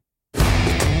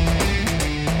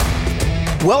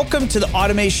Welcome to the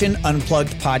Automation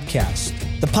Unplugged podcast,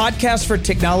 the podcast for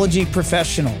technology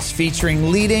professionals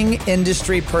featuring leading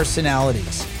industry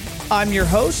personalities. I'm your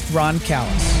host, Ron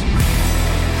Callis.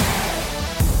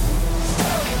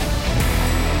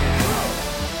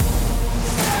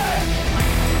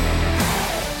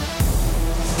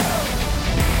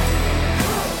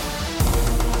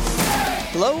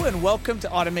 Hello and welcome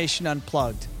to Automation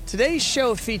Unplugged. Today's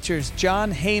show features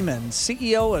John Heyman,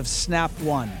 CEO of Snap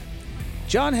One.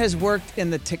 John has worked in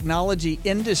the technology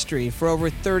industry for over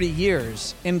 30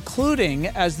 years, including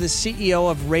as the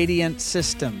CEO of Radiant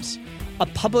Systems, a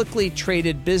publicly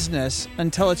traded business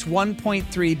until its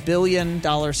 $1.3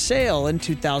 billion sale in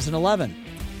 2011.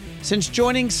 Since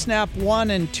joining Snap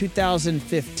One in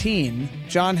 2015,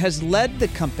 John has led the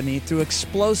company through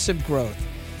explosive growth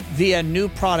via new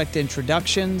product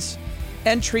introductions,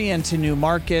 entry into new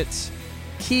markets,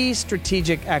 key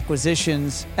strategic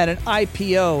acquisitions, and an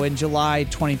IPO in July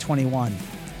 2021.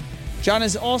 John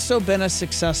has also been a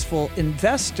successful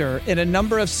investor in a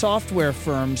number of software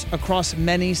firms across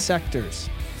many sectors.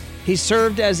 He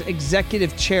served as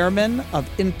executive chairman of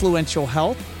Influential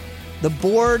Health, the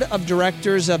board of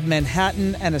directors of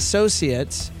Manhattan and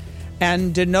Associates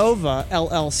and Denova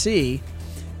LLC,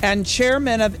 and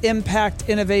chairman of Impact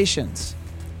Innovations.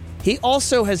 He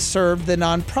also has served the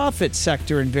nonprofit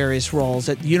sector in various roles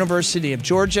at the University of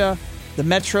Georgia, the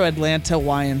Metro Atlanta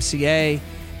YMCA,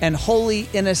 and Holy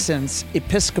Innocents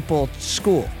Episcopal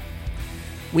School.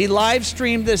 We live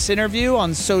streamed this interview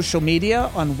on social media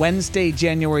on Wednesday,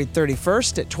 January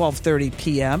 31st at 12:30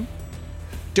 p.m.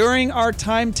 During our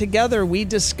time together, we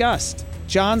discussed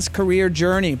John's career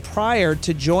journey prior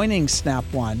to joining Snap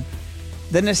One,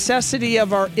 the necessity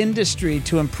of our industry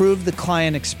to improve the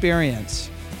client experience,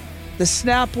 the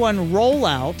Snap One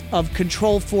rollout of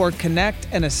Control4 Connect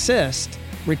and Assist,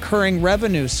 recurring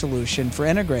revenue solution for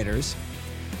integrators,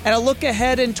 and a look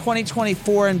ahead in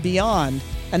 2024 and beyond,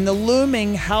 and the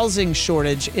looming housing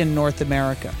shortage in North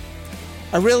America.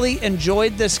 I really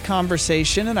enjoyed this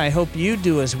conversation, and I hope you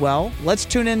do as well. Let's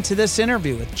tune into this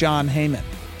interview with John Heyman.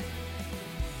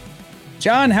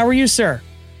 John, how are you, sir?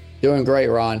 Doing great,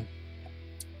 Ron.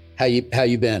 How you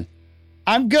been?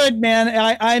 I'm good,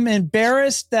 man. I'm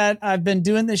embarrassed that I've been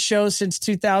doing this show since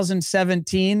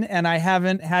 2017 and I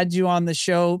haven't had you on the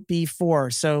show before.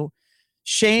 So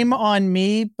shame on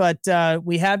me, but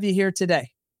we have you here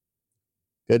today.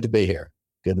 Good to be here.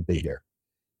 Good to be here.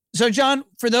 So John,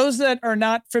 for those that are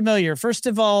not familiar, first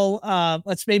of all,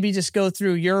 let's maybe just go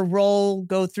through your role,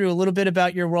 go through a little bit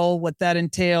about your role, what that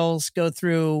entails, go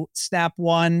through Snap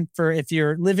One for if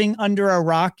you're living under a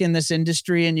rock in this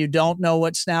industry and you don't know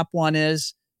what Snap One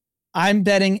is. I'm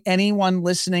betting anyone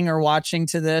listening or watching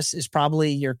to this is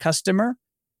probably your customer,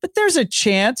 but there's a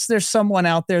chance there's someone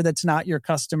out there that's not your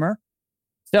customer.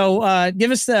 So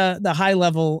give us the high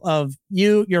level of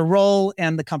you, your role,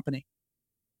 and the company.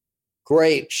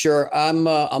 Great. Sure. I'm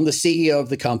the CEO of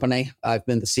the company. I've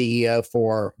been the CEO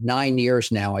for 9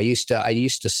 years now. I used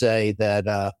to say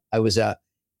that I was a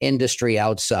industry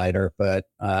outsider, but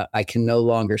I can no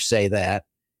longer say that.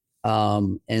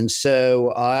 And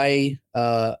so I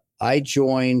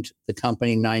joined the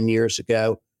company 9 years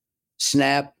ago.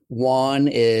 Snap One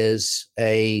is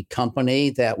a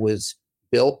company that was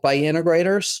built by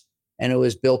integrators, and it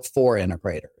was built for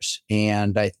integrators.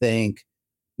 And I think,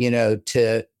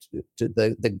 to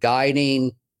the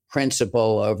guiding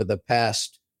principle over the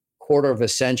past quarter of a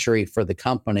century for the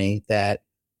company that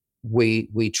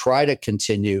we try to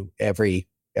continue every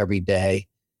day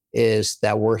is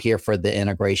that we're here for the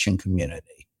integration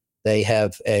community. They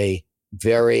have a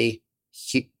very,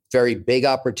 very big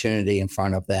opportunity in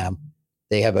front of them.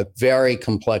 They have a very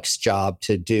complex job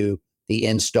to do the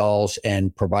installs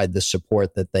and provide the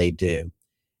support that they do.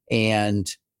 And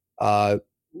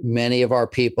many of our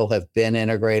people have been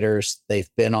integrators. They've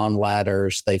been on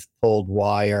ladders. They've pulled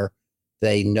wire.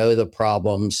 They know the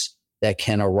problems that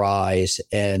can arise.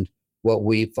 And what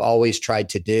we've always tried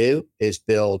to do is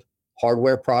build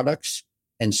hardware products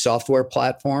and software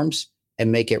platforms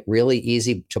and make it really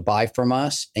easy to buy from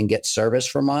us and get service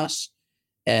from us.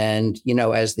 And,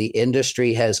 as the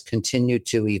industry has continued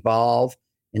to evolve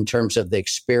in terms of the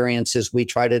experiences we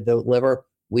try to deliver,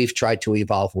 we've tried to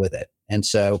evolve with it. And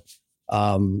so,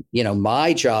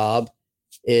 my job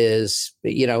is,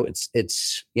 we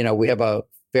have a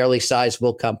fairly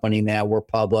sizable company now. We're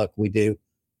public. We do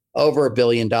over $1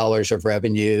 billion of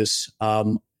revenues.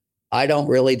 I don't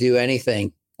really do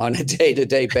anything on a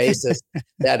day-to-day basis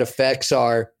that affects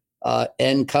our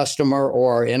end customer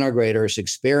or our integrators'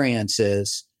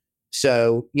 experiences.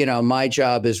 So, my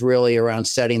job is really around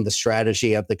setting the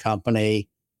strategy of the company,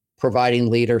 providing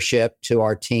leadership to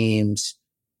our teams,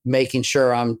 making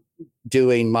sure I'm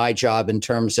doing my job in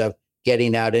terms of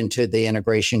getting out into the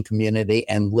integration community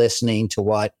and listening to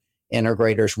what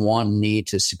integrators want and need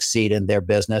to succeed in their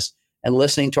business, and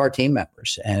listening to our team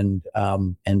members and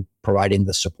providing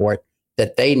the support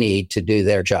that they need to do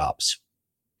their jobs.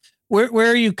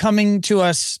 Where are you coming to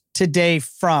us today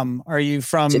from? Are you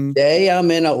from? Today,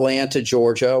 I'm in Atlanta,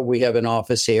 Georgia. We have an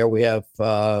office here. We have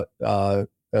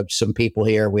some people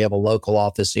here. We have a local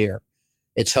office here.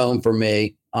 It's home for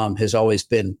me. Has always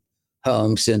been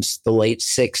home since the late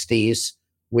 60s.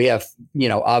 We have,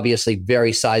 obviously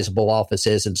very sizable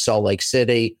offices in Salt Lake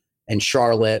City and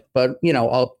Charlotte, but,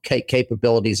 all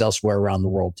capabilities elsewhere around the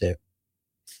world too.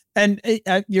 And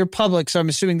you're public, so I'm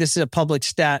assuming this is a public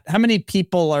stat. How many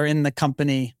people are in the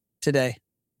company today?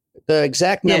 The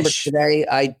exact number today,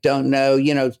 I don't know,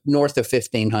 north of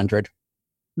 1,500.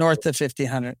 North of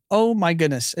 1,500. Oh my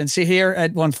goodness. And see, here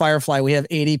at One Firefly, we have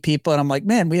 80 people. And I'm like,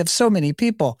 man, we have so many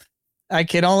people. I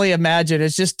can only imagine.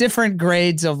 It's just different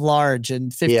grades of large,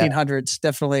 and 1,500 is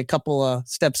definitely a couple of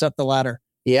steps up the ladder.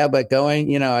 Yeah, but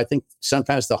going, I think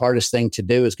sometimes the hardest thing to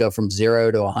do is go from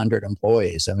 0 to 100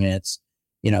 employees. I mean, it's,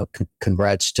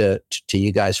 congrats to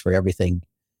you guys for everything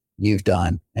you've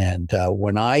done. And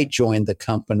when I joined the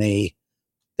company,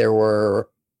 there were,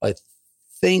 I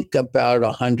think, about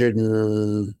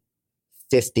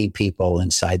 150 people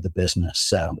inside the business.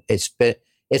 So it's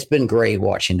been great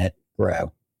watching it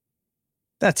grow.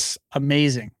 That's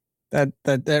amazing.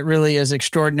 That really is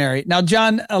extraordinary. Now,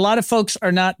 John, a lot of folks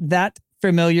are not that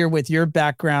familiar with your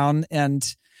background,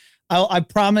 and I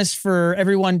promise for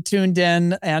everyone tuned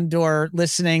in and or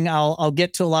listening, I'll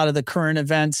get to a lot of the current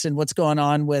events and what's going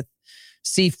on with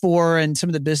C4 and some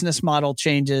of the business model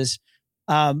changes.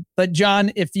 But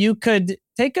John, if you could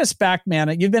take us back,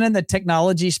 man, you've been in the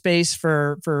technology space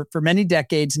for many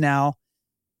decades now.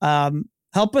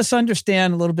 Help us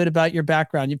understand a little bit about your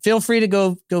background. You feel free to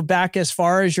go back as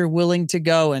far as you're willing to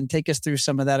go and take us through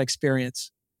some of that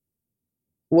experience.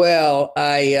 Well,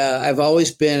 I've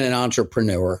always been an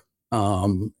entrepreneur.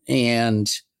 And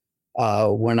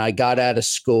when I got out of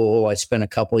school, I spent a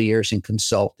couple of years in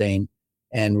consulting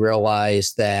and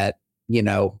realized that,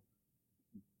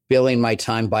 billing my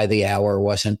time by the hour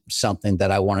wasn't something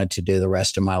that I wanted to do the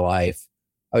rest of my life.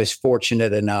 I was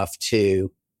fortunate enough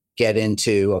to get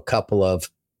into a couple of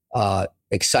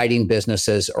exciting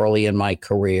businesses early in my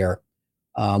career.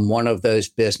 One of those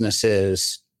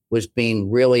businesses was being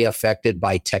really affected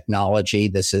by technology.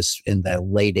 This is in the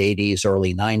late 80s,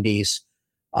 early 90s.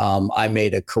 I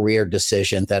made a career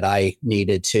decision that I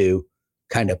needed to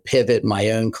kind of pivot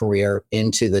my own career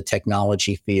into the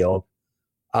technology field.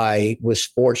 I was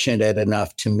fortunate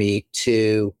enough to meet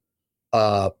two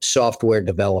software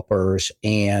developers,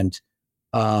 and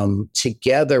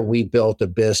together we built a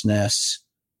business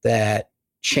that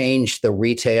changed the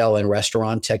retail and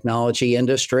restaurant technology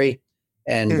industry,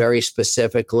 and very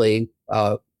specifically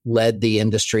led the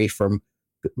industry from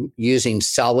using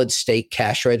solid state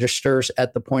cash registers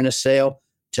at the point of sale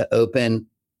to open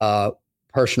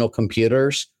personal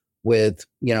computers with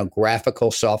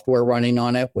graphical software running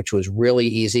on it, which was really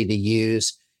easy to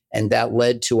use. And that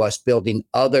led to us building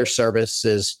other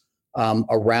services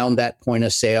around that point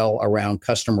of sale, around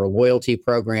customer loyalty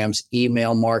programs,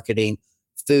 email marketing,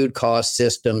 food cost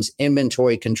systems,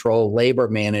 inventory control, labor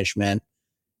management.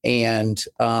 And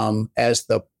as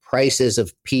the prices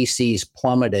of PCs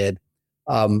plummeted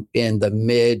in the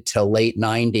mid to late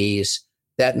 90s,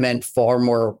 that meant far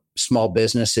more small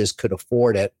businesses could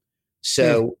afford it.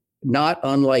 So not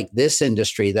unlike this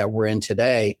industry that we're in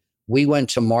today, we went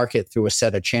to market through a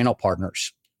set of channel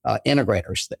partners,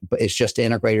 integrators. But it's just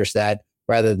integrators that,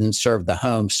 rather than serve the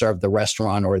home, serve the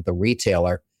restaurant or the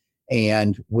retailer.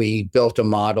 And we built a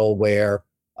model where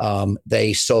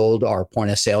they sold our point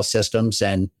of sale systems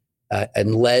and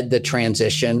led the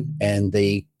transition and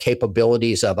the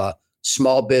capabilities of a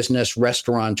small business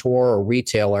restaurateur or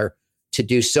retailer to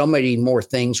do so many more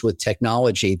things with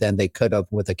technology than they could have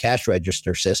with a cash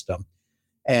register system.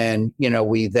 And,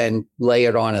 we then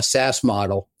layered on a SaaS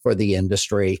model for the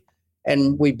industry.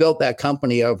 And we built that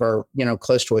company over,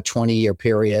 close to a 20-year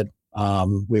period.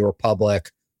 We were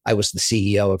public. I was the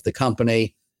CEO of the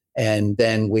company. And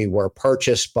then we were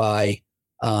purchased by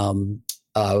a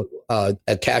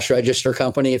cash register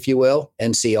company, if you will,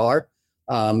 NCR,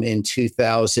 in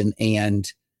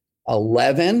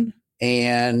 2011.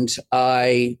 And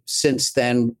I, since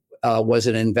then, was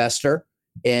an investor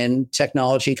in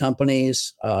technology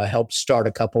companies, helped start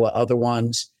a couple of other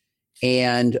ones,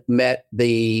 and met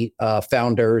the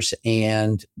founders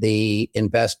and the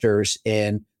investors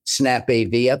in Snap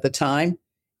AV at the time.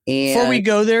 And before we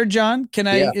go there, John, can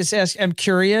I just ask, I'm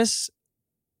curious,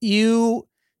 you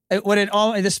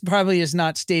This probably is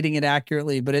not stating it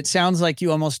accurately, but it sounds like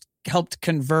you almost helped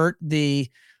convert the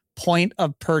point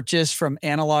of purchase from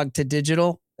analog to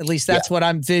digital. At least that's what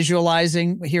I'm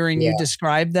visualizing, hearing you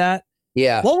describe that.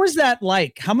 Yeah. What was that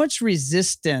like? How much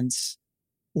resistance?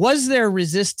 Was there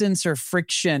resistance or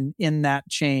friction in that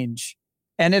change?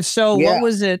 And if so, what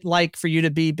was it like for you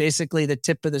to be basically the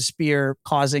tip of the spear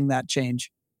causing that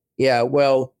change? Yeah,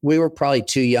 well, we were probably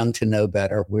too young to know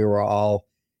better. We were all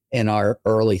in our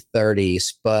early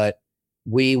 30s, but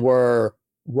we were,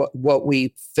 what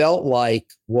we felt like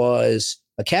was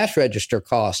a cash register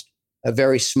cost a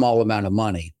very small amount of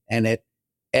money. And it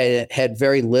had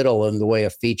very little in the way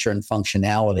of feature and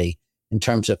functionality in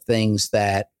terms of things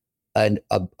that,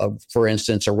 for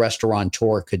instance, a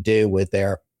restaurateur could do with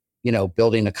their,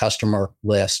 building a customer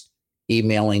list,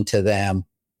 emailing to them,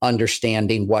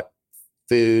 understanding what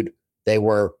food they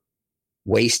were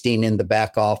wasting in the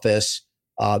back office,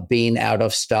 being out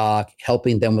of stock,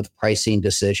 helping them with pricing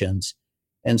decisions.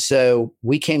 And so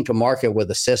we came to market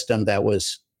with a system that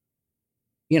was,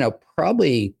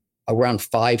 probably around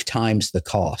 5 times the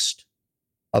cost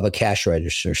of a cash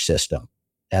register system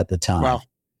at the time,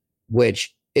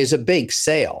 which is a big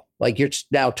sale. Like you're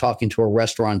now talking to a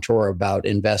restaurateur about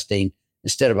investing,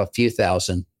 instead of a few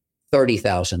thousand,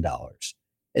 $30,000.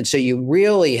 And so you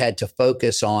really had to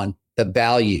focus on the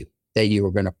value that you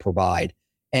were going to provide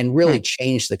and really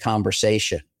change the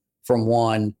conversation from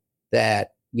one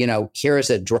that, here's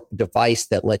a device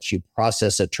that lets you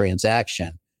process a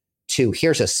transaction to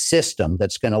here's a system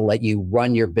that's going to let you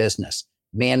run your business,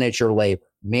 manage your labor,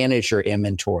 manage your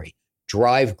inventory,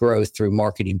 drive growth through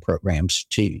marketing programs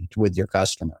with your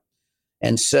customer.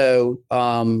 And so,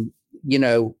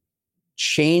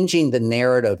 changing the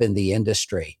narrative in the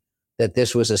industry that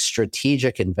this was a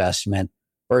strategic investment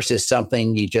versus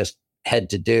something you just had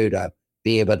to do to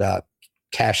be able to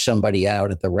cash somebody out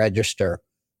at the register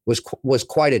was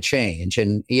quite a change.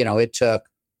 And, it took,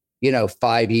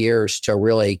 5 years to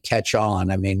really catch on.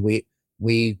 I mean, we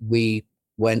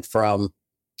went from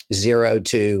 0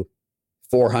 to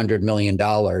 $400 million.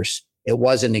 It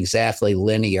wasn't exactly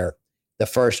linear. The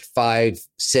first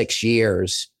 5-6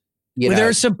 years, were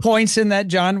there some points in that,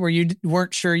 John, where you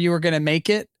weren't sure you were going to make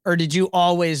it? Or did you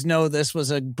always know this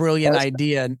was a brilliant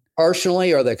idea?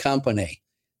 Personally, or the company?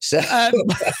 So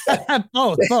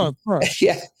both.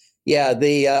 Yeah.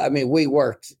 We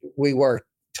worked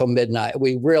till midnight.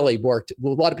 We really worked. A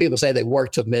lot of people say they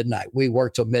worked till midnight. We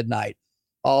worked till midnight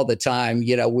all the time.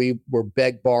 We were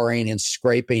borrowing and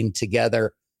scraping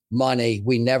together money.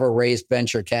 We never raised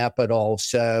venture capital.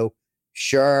 So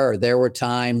sure, there were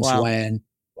times when,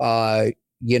 we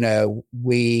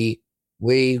didn't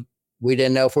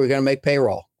know if we were going to make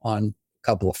payroll on a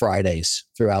couple of Fridays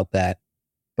throughout that,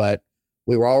 but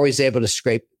we were always able to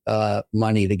scrape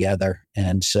money together.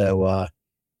 And so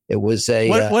it was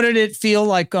what did it feel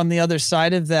like on the other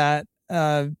side of that?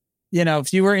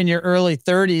 If you were in your early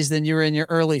 30s, then you were in your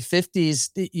early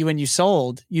 50s when you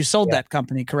sold that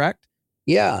company, correct?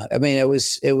 Yeah. I mean, it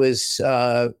was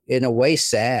in a way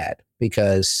sad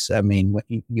because, when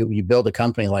you build a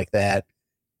company like that,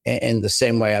 in the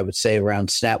same way I would say around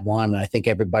Snap One, I think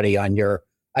everybody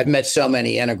I've met so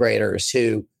many integrators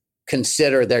who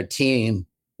consider their team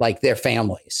like their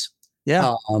families.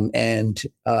 Yeah. When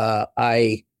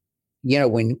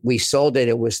we sold it,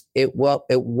 it was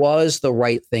the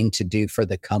right thing to do for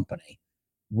the company.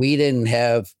 We didn't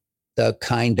have the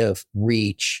kind of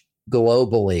reach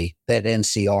globally that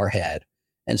NCR had.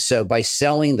 And so by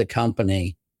selling the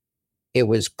company, it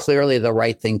was clearly the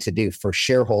right thing to do for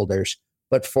shareholders,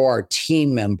 but for our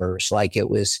team members,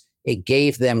 it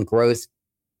gave them growth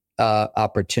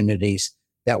opportunities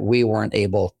that we weren't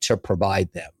able to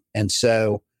provide them. And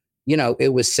so,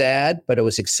 it was sad, but it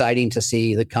was exciting to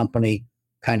see the company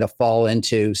kind of fall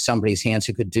into somebody's hands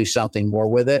who could do something more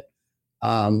with it.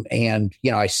 A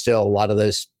lot of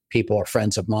those people are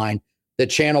friends of mine. The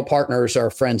channel partners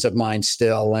are friends of mine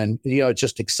still. And, it's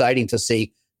just exciting to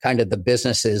see kind of the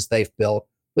businesses they've built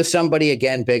with somebody,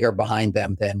 again, bigger behind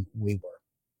them than we were.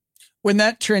 When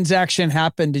that transaction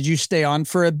happened, did you stay on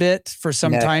for a bit for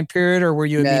some time period, or were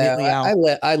you immediately out?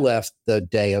 I left the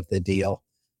day of the deal.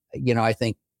 I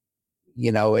think,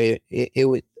 it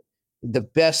was the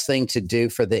best thing to do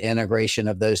for the integration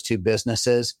of those two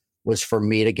businesses was for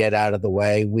me to get out of the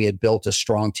way. We had built a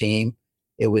strong team.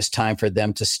 It was time for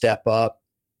them to step up.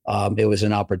 It was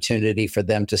an opportunity for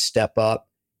them to step up.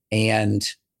 And,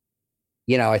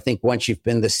 I think once you've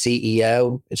been the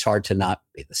CEO, it's hard to not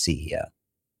be the CEO.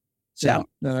 So yeah,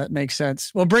 no, that makes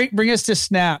sense. Well, bring us to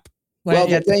Snap.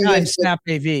 The thing is, Snap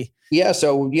AV. Yeah.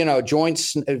 So,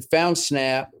 found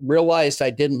Snap, realized I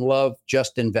didn't love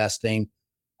just investing.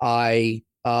 I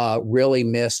really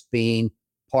missed being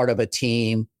part of a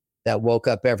team that woke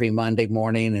up every Monday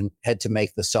morning and had to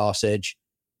make the sausage.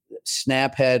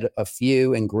 Snap had a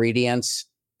few ingredients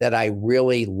that I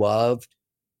really loved.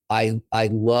 I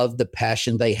loved the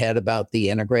passion they had about the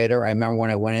integrator. I remember when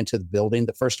I went into the building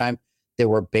the first time, there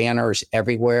were banners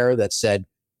everywhere that said,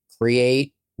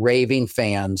 create raving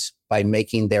fans by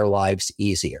making their lives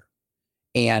easier.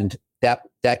 And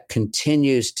that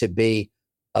continues to be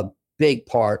a big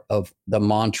part of the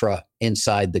mantra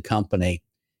inside the company.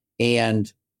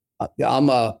 And I'm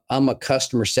a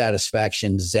customer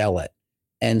satisfaction zealot,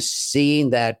 and seeing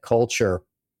that culture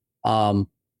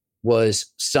was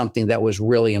something that was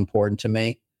really important to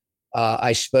me.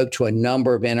 I spoke to a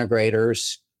number of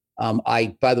integrators.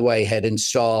 I, by the way, had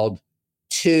installed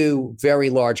 2 very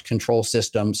large control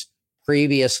systems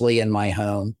previously in my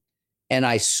home, and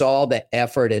I saw the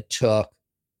effort it took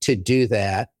to do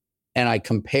that. And I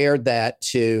compared that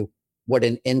to what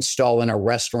an install in a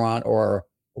restaurant or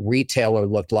retailer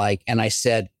looked like. And I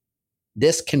said,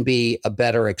 this can be a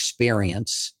better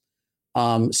experience.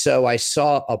 So I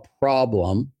saw a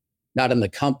problem, not in the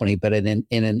company, but in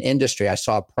an industry. I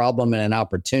saw a problem and an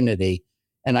opportunity,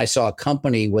 and I saw a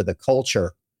company with a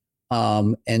culture.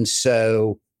 And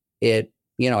so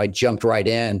I jumped right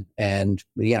in, and,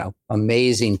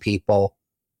 amazing people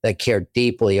that care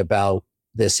deeply about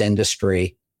this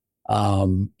industry,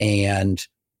 and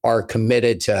are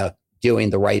committed to doing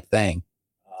the right thing.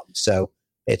 So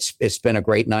it's been a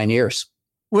great 9 years.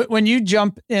 When you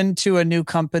jump into a new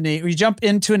company, or you jump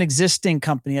into an existing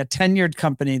company, a tenured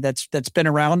company that's been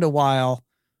around a while,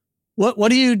 what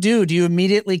do you do? Do you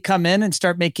immediately come in and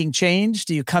start making change?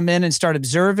 Do you come in and start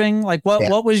observing?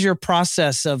 What was your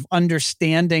process of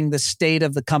understanding the state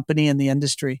of the company and the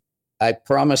industry? I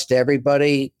promised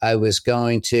everybody I was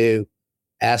going to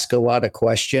ask a lot of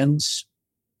questions,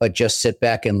 but just sit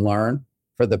back and learn.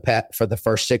 For the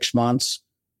first 6 months,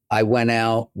 I went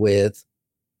out with,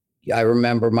 I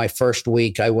remember my first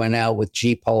week, I went out with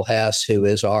G. Paul Hess, who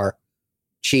is our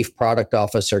chief product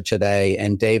officer today,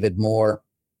 and David Moore,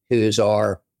 who's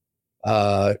our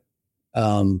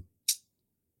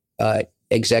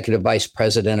executive vice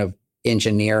president of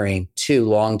engineering, 2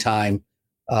 longtime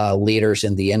leaders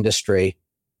in the industry.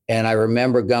 And I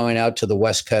remember going out to the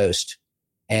West Coast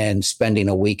and spending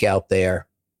a week out there.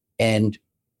 And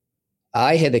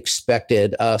I had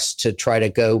expected us to try to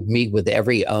go meet with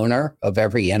every owner of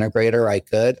every integrator I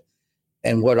could.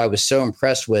 And what I was so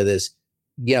impressed with is,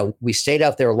 we stayed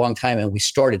out there a long time, and we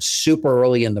started super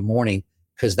early in the morning,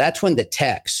 because that's when the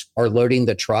techs are loading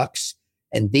the trucks.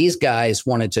 And these guys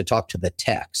wanted to talk to the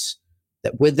techs.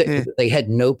 They had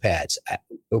notepads.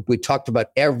 We talked about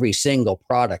every single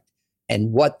product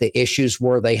and what the issues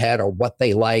were they had, or what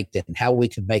they liked, and how we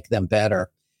could make them better.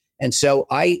 And so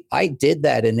I did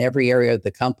that in every area of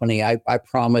the company. I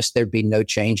promised there'd be no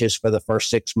changes for the first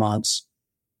 6 months.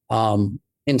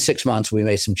 In 6 months, we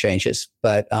made some changes,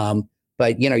 but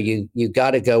you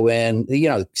got to go in.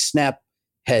 Snap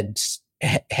had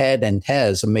and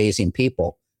has amazing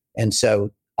people, and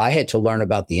so I had to learn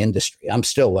about the industry. I'm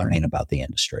still learning about the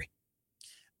industry.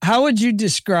 How would you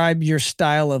describe your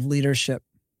style of leadership?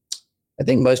 I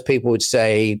think most people would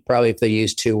say, probably if they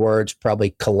use 2 words,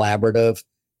 probably collaborative.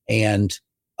 And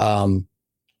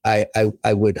I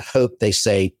would hope they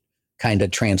say kind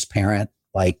of transparent.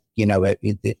 I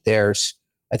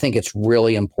think it's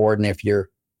really important, the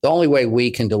only way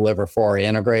we can deliver for our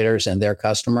integrators and their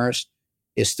customers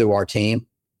is through our team.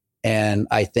 And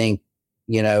I think,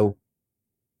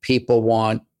 people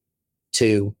want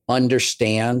to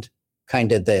understand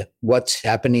kind of what's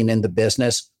happening in the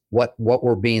business, what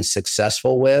we're being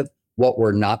successful with, what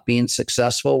we're not being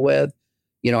successful with.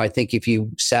 I think if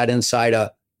you sat inside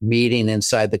a meeting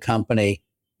inside the company,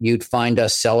 you'd find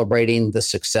us celebrating the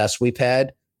success we've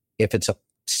had. If it's a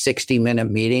 60-minute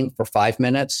meeting for 5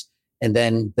 minutes, and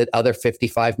then the other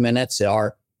 55 minutes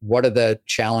are, what are the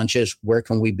challenges? Where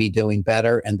can we be doing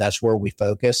better? And that's where we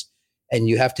focus. And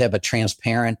you have to have a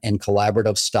transparent and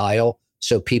collaborative style,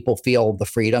 so people feel the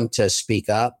freedom to speak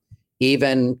up.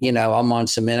 Even, I'm on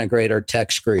some integrator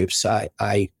text groups. I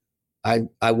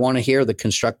want to hear the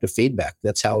constructive feedback.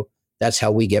 That's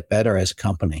how we get better as a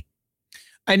company.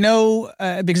 I know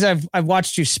because I've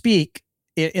watched you speak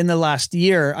in the last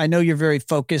year. I know you're very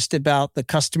focused about the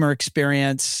customer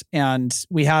experience, and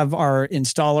we have our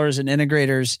installers and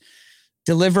integrators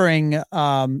delivering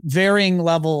varying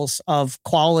levels of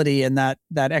quality in that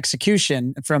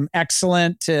execution, from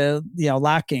excellent to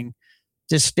lacking.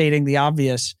 Just stating the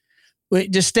obvious.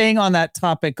 Just staying on that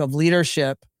topic of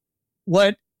leadership,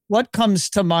 what comes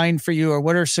to mind for you, or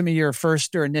what are some of your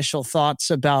first or initial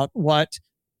thoughts about what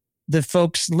the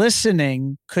folks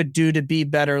listening could do to be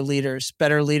better leaders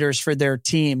for their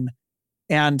team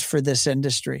and for this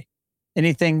industry?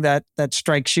 Anything that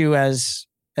strikes you as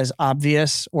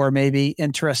obvious or maybe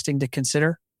interesting to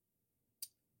consider?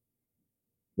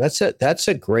 That's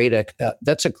a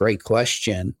great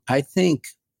question. I think,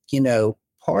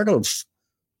 part of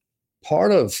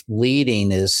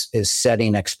leading is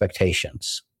setting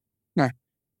expectations. Right.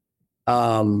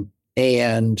 And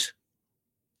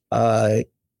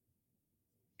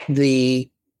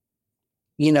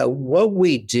what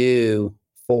we do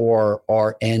for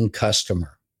our end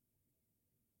customer,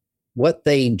 what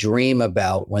they dream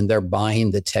about when they're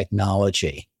buying the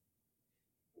technology.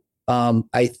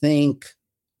 I think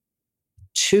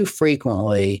too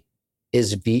frequently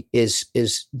is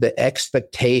the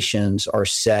expectations are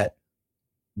set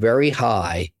very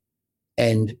high,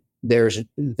 and there's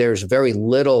very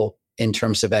little in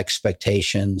terms of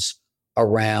expectations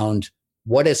around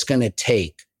what it's going to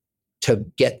take to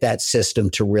get that system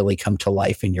to really come to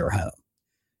life in your home.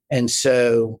 And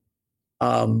so,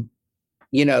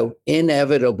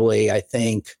 inevitably, I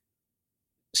think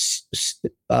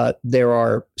there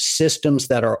are systems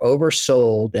that are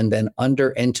oversold and then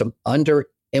under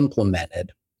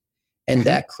implemented, and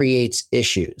that creates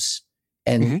issues.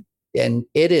 And and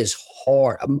it is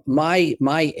hard. My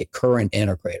current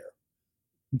integrator,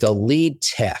 the lead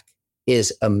tech,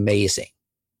 is amazing.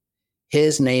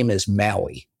 His name is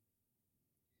Maui.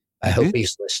 I hope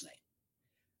he's listening.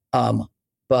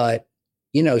 But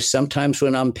sometimes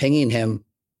when I'm pinging him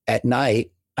at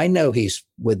night, I know he's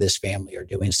with his family or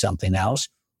doing something else.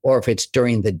 Or if it's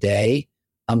during the day,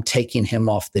 I'm taking him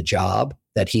off the job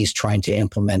that he's trying to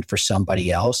implement for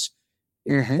somebody else.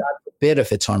 God forbid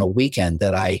if it's on a weekend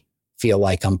that I feel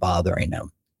like I'm bothering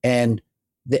him. And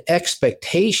the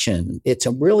expectation, it's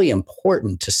really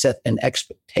important to set an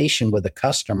expectation with a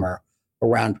customer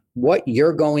around what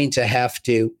you're going to have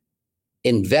to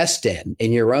invest in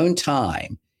your own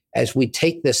time as we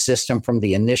take this system from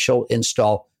the initial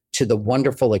install to the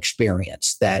wonderful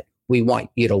experience that we want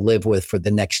you to live with for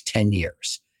the next 10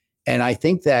 years. And I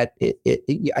think that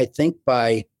I think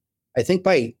by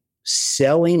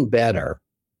selling better,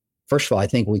 first of all, I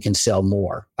think we can sell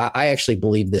more. I actually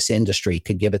believe this industry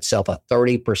could give itself a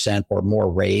 30% or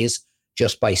more raise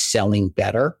just by selling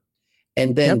better.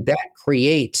 And then that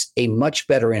creates a much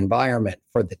better environment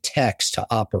for the techs to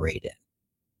operate in.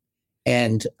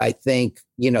 And I think,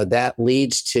 that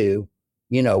leads to,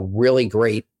 really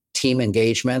great team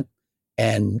engagement.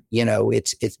 And,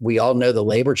 we all know the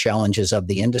labor challenges of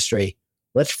the industry.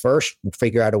 Let's first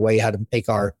figure out a way how to make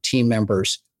our team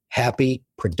members happy,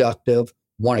 productive,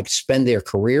 want to spend their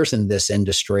careers in this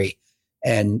industry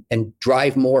and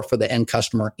drive more for the end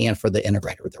customer and for the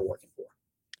integrator they're working for.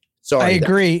 Sorry. I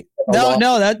agree.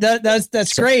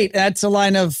 That's great. That's a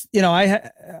line of,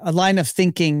 a line of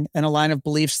thinking and a line of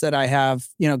beliefs that I have,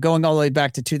 going all the way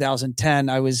back to 2010,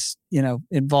 I was,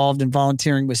 involved in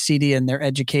volunteering with CEDIA in their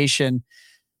education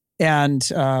and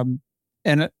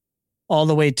all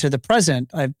the way to the present.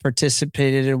 I've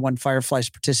participated in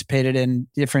participated in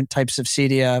different types of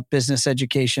CEDIA business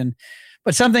education.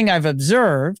 But something I've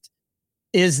observed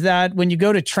is that when you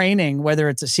go to training, whether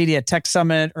it's a CEDIA Tech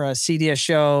Summit or a CEDIA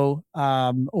show,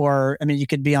 you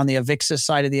could be on the Avixa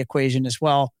side of the equation as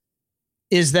well,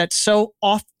 is that so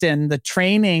often the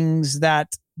trainings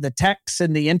that the techs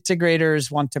and the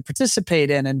integrators want to participate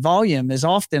in volume is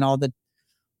often all the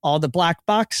black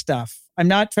box stuff. I'm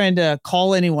not trying to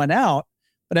call anyone out,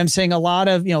 but I'm saying a lot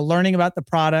of, learning about the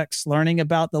products, learning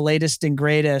about the latest and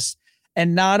greatest,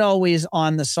 and not always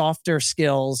on the softer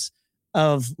skills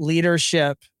of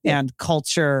leadership and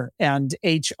culture and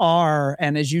HR.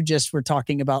 And as you just were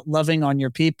talking about, loving on your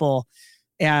people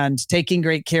and taking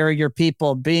great care of your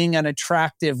people, being an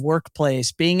attractive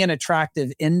workplace, being an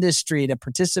attractive industry to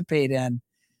participate in.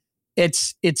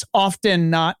 It's often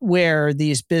not where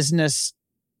these businesses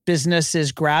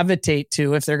gravitate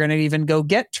to if they're going to even go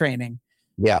get training.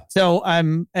 Yeah. So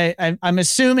I'm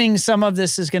assuming some of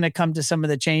this is going to come to some of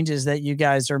the changes that you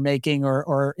guys are making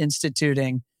or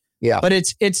instituting. Yeah. But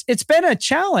it's been a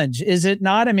challenge, is it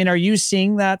not? I mean, are you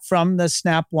seeing that from the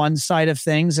Snap One side of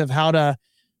things, of how to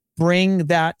bring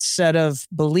that set of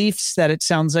beliefs that it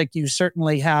sounds like you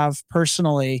certainly have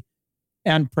personally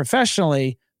and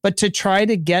professionally, but to try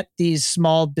to get these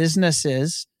small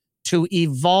businesses to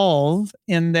evolve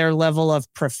in their level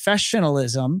of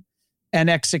professionalism and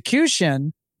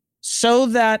execution so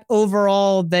that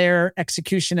overall their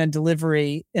execution and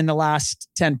delivery in the last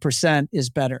 10% is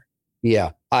better?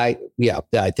 Yeah. I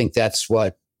think that's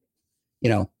what,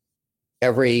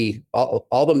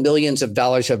 all the millions of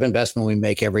dollars of investment we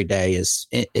make every day is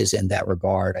in that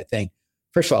regard. I think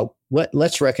first of all,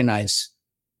 let's recognize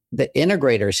that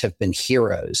integrators have been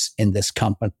heroes in this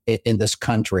company, in this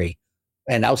country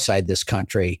and outside this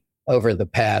country over the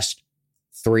past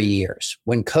 3 years.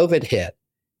 When COVID hit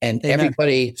and Amen.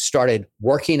 everybody started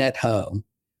working at home,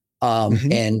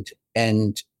 the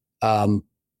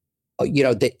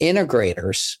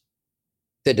integrators,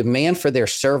 the demand for their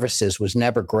services was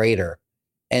never greater,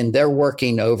 and they're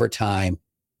working overtime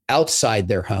outside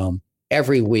their home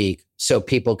every week so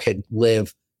people could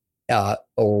live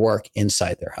or work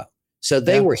inside their home. So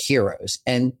they were heroes,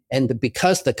 and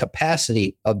because the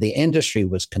capacity of the industry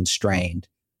was constrained,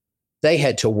 they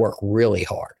had to work really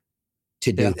hard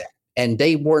to do that, and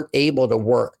they weren't able to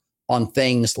work on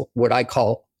things what I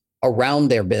call around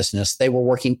their business. They were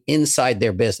working inside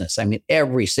their business. I mean,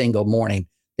 every single morning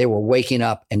they were waking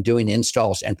up and doing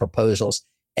installs and proposals,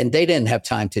 and they didn't have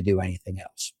time to do anything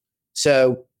else.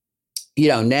 So,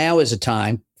 now is a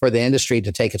time for the industry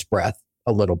to take its breath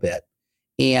a little bit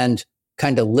and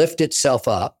kind of lift itself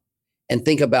up and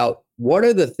think about what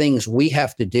are the things we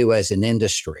have to do as an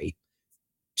industry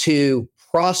to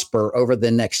prosper over the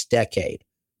next decade.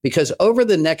 Because over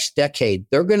the next decade,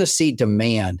 they're going to see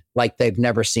demand like they've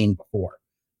never seen before.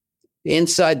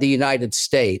 Inside the United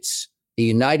States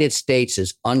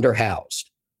is underhoused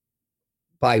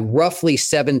by roughly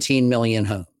 17 million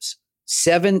homes.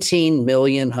 17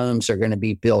 million homes are going to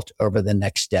be built over the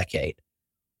next decade.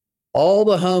 All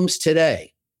the homes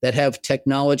today that have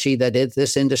technology that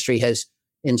this industry has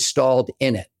installed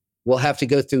in it will have to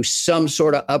go through some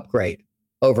sort of upgrade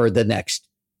over the next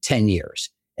 10 years.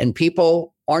 And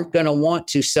people aren't going to want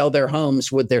to sell their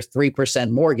homes with their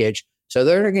 3% mortgage. So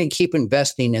they're going to keep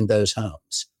investing in those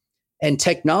homes. And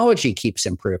technology keeps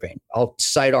improving. I'll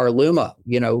cite our Luma.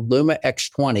 Luma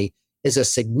X20 is a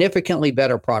significantly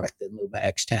better product than Luma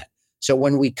X10. So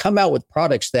when we come out with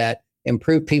products that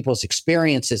improve people's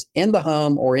experiences in the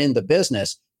home or in the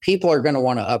business, people are going to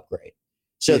want to upgrade.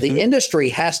 So the industry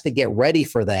has to get ready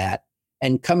for that.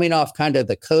 And coming off kind of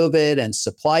the COVID and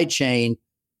supply chain,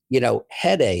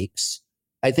 headaches,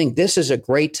 I think this is a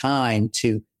great time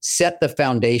to set the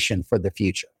foundation for the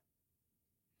future.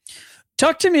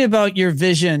 Talk to me about your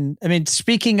vision. I mean,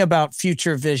 speaking about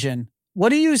future vision, what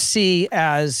do you see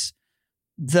as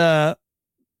the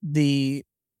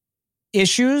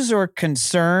issues or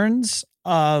concerns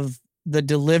of the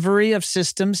delivery of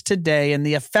systems today and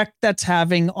the effect that's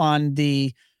having on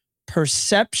the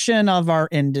perception of our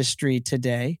industry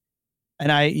today?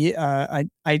 And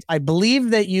I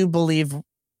believe that you believe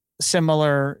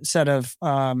similar set of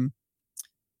I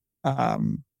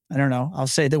don't know, I'll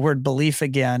say the word belief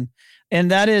again. And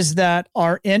that is that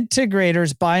our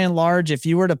integrators, by and large, if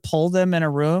you were to pull them in a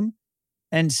room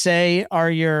and say,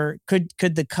 could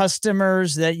the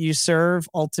customers that you serve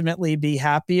ultimately be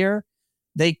happier?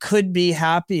 They could be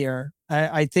happier.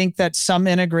 I think that some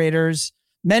integrators,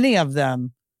 many of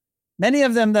them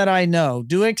that I know,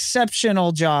 do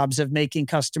exceptional jobs of making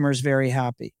customers very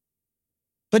happy.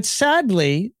 But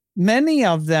sadly, many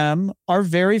of them are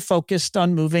very focused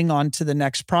on moving on to the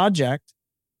next project.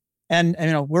 And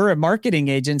we're a marketing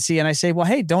agency, and I say, well,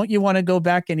 hey, don't you want to go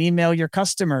back and email your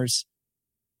customers?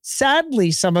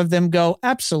 Sadly, some of them go,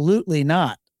 absolutely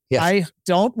not. Yes. I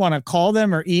don't want to call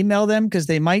them or email them because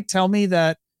they might tell me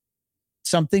that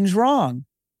something's wrong.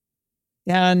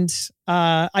 And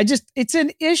it's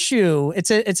an issue.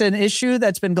 It's an issue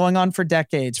that's been going on for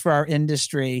decades for our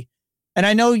industry. And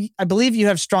I believe you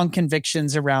have strong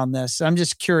convictions around this. I'm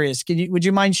just curious. Would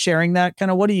you mind sharing that? Kind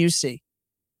of, what do you see?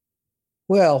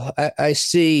 Well, I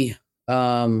see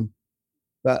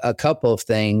a couple of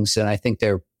things, and I think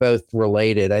they're both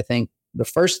related. I think the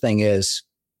first thing is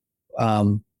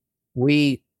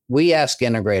we ask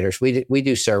integrators. We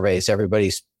do surveys.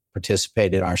 Everybody's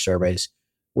participated in our surveys.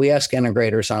 We ask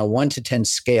integrators on a 1 to 10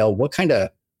 scale, what kind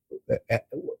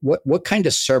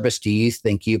of service do you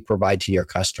think you provide to your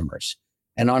customers?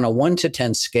 And on a 1 to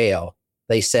 10 scale,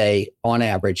 they say on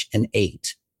average an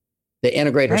 8. The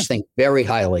integrators think very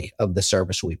highly of the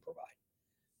service we provide.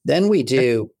 Then we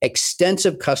do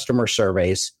extensive customer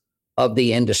surveys of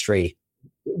the industry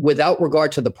without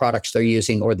regard to the products they're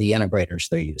using or the integrators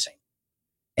they're using.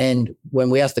 And when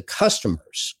we ask the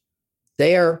customers,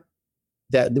 we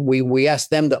ask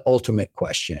them the ultimate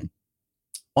question.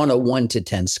 On a 1 to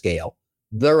 10 scale,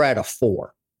 they're at a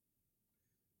 4.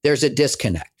 There's a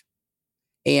disconnect.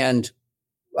 And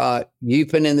you've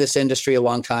been in this industry a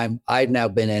long time. I've now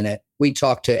been in it. We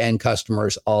talk to end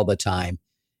customers all the time.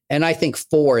 And I think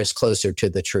 4 is closer to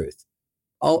the truth.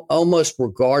 Almost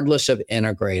regardless of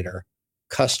integrator,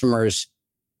 customers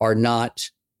are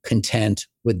not content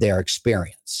with their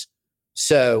experience.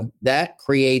 So that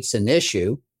creates an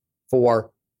issue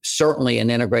for certainly an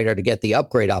integrator to get the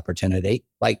upgrade opportunity.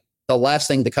 Like the last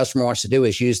thing the customer wants to do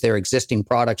is use their existing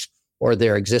products or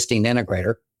their existing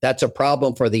integrator. That's a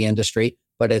problem for the industry,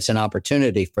 but it's an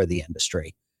opportunity for the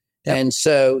industry. Yep. And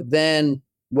so then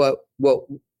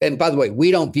and by the way,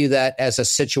 we don't view that as a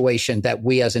situation that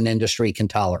we as an industry can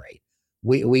tolerate.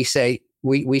 We say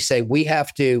we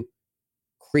have to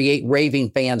create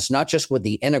raving fans, not just with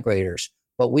the integrators,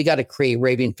 but we got to create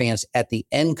raving fans at the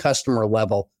end customer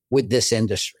level with this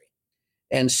industry.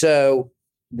 And so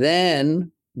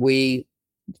then we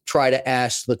try to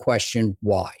ask the question,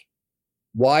 why?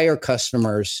 Why are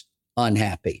customers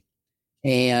unhappy?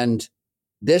 And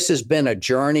this has been a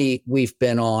journey we've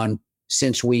been on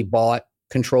since we bought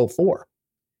Control4.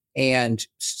 And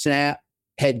Snap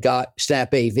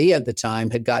AV at the time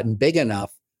had gotten big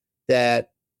enough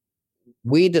that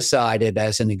we decided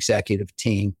as an executive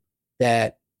team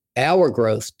that our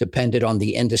growth depended on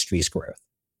the industry's growth.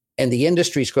 And the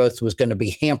industry's growth was going to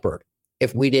be hampered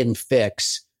if we didn't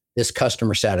fix this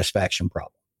customer satisfaction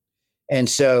problem. And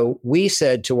so we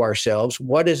said to ourselves,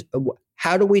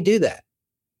 how do we do that?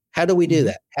 How do we do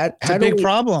that? It's a big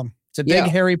problem. It's a big,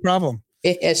 hairy problem.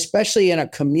 Especially in a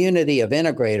community of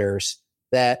integrators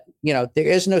that, there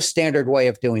is no standard way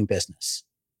of doing business.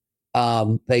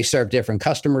 They serve different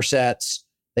customer sets.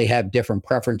 They have different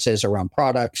preferences around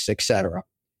products, et cetera.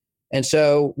 And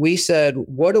so we said,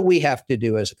 what do we have to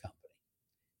do as a company?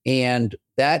 And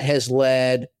that has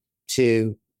led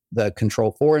to the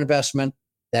Control4 investment.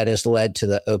 That has led to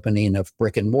the opening of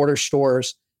brick and mortar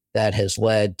stores. That has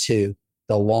led to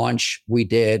the launch we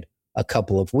did a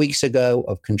couple of weeks ago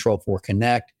of Control4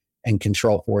 Connect and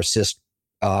Control4 Assist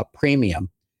Premium.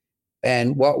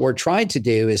 And what we're trying to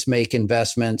do is make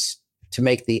investments to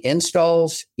make the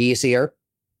installs easier,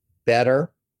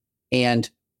 better, and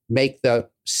make the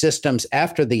systems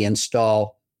after the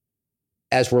install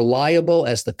as reliable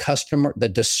as the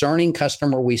discerning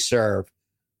customer we serve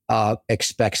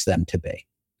expects them to be.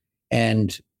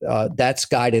 And that's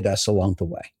guided us along the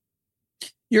way.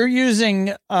 You're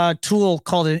using a tool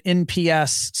called an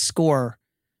NPS score.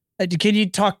 Can you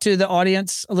talk to the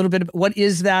audience a little bit about what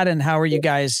is that and how are you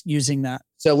guys using that?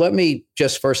 So let me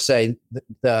just first say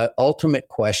the Ultimate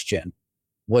Question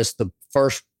was the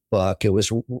first book. It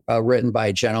was written by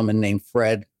a gentleman named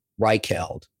Fred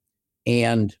Reichheld.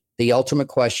 And the ultimate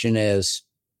question is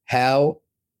how,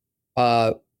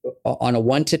 on a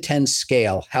 1 to 10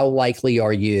 scale, how likely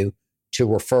are you to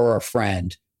refer a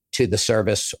friend to the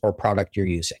service or product you're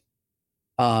using?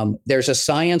 There's a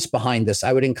science behind this.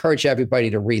 I would encourage everybody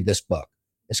to read this book.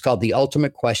 It's called The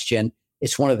Ultimate Question.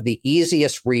 It's one of the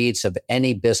easiest reads of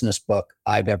any business book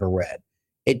I've ever read.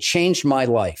 It changed my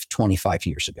life 25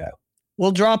 years ago.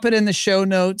 We'll drop it in the show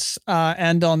notes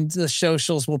and on the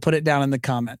socials. We'll put it down in the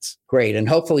comments. Great. And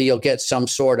hopefully you'll get some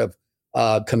sort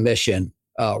of commission,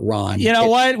 Ron. You know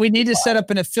what? We need to set up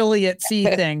an affiliate fee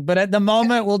thing, but at the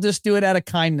moment we'll just do it out of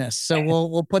kindness. So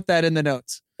we'll put that in the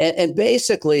notes. And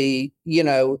basically,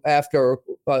 after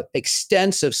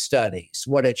extensive studies,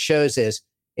 what it shows is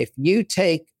if you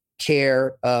take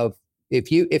care of,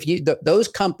 those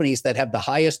companies that have the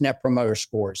highest net promoter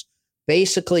scores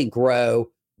basically grow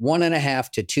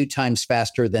 1.5 to 2 times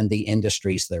faster than the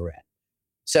industries they're in.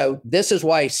 So this is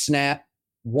why Snap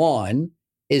One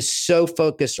is so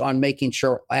focused on making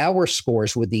sure our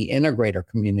scores with the integrator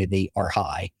community are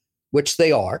high, which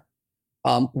they are.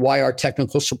 Why our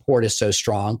technical support is so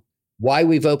strong, why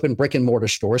we've opened brick and mortar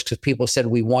stores, because people said,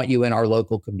 we want you in our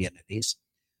local communities.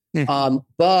 Mm-hmm.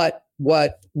 But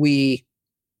what we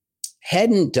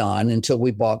hadn't done until we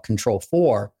bought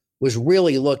Control4 was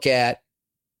really look at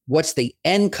what's the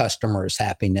end customer's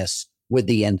happiness with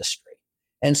the industry.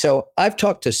 And so I've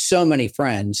talked to so many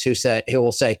friends who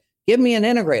will say, give me an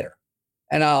integrator.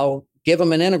 And I'll give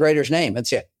them an integrator's name and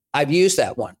say, I've used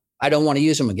that one. I don't want to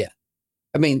use them again.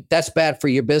 I mean, that's bad for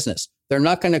your business. They're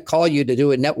not going to call you to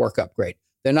do a network upgrade.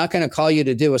 They're not going to call you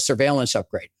to do a surveillance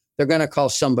upgrade. They're going to call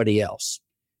somebody else.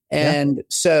 And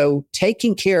so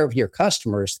taking care of your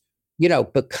customers,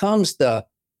 becomes the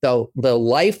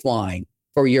lifeline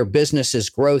for your business's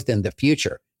growth in the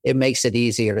future. It makes it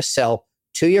easier to sell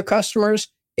to your customers.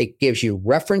 It gives you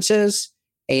references,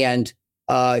 and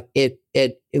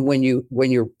when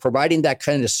you're providing that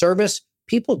kind of service,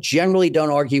 people generally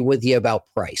don't argue with you about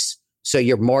price. So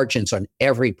your margins on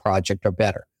every project are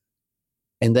better.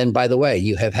 And then, by the way,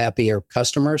 you have happier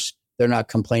customers. They're not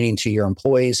complaining to your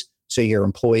employees. So your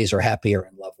employees are happier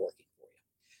and love working for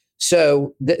you.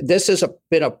 So this has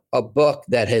been a book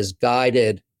that has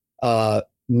guided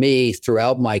me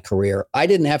throughout my career. I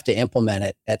didn't have to implement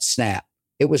it at Snap.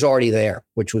 It was already there,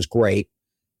 which was great.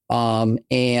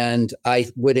 And I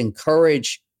would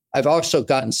encourage I've also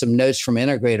gotten some notes from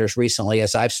integrators recently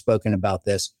as I've spoken about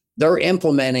this. They're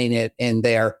implementing it in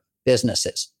their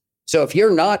businesses. So if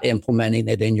you're not implementing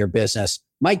it in your business,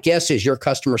 my guess is your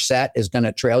customer sat is going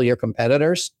to trail your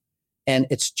competitors. And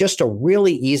it's just a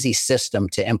really easy system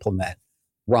to implement.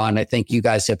 Ron, I think you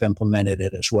guys have implemented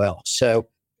it as well. So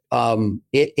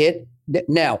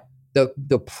now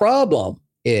the problem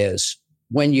is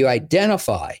when you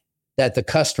identify that the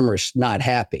customer's not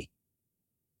happy.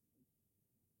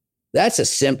 That's a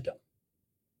symptom.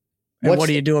 And what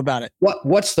do you do about it?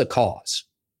 What's the cause?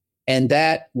 And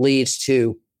that leads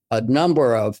to a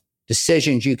number of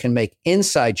decisions you can make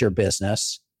inside your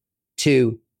business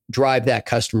to drive that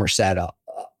customer sat up.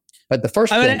 But the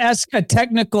first I'm going to ask a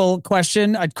technical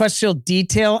question, a questionable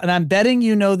detail, and I'm betting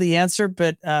you know the answer,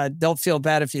 but don't feel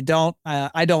bad if you don't.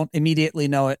 I don't immediately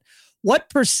know it. What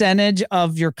percentage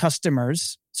of your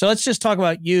customers, so let's just talk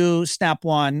about you, Snap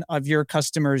One, of your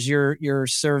customers you're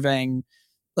surveying,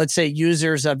 let's say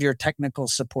users of your technical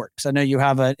support, because I know you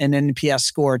have an NPS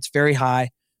score. It's very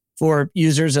high for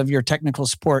users of your technical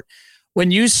support. When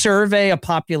you survey a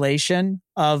population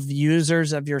of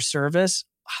users of your service,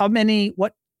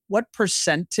 what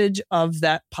percentage of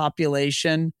that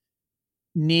population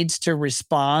needs to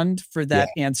respond for that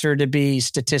answer to be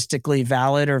statistically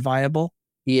valid or viable?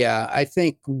 Yeah, I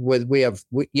think we have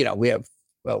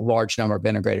a large number of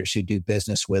integrators who do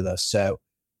business with us. So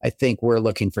I think we're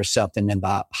looking for something in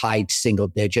the high single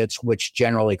digits, which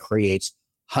generally creates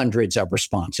hundreds of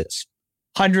responses.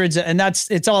 Hundreds, and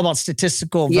it's all about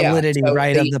statistical validity, so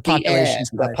right? Of the population.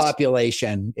 The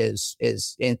population is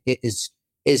in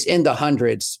the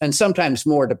hundreds, and sometimes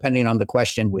more, depending on the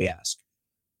question we ask.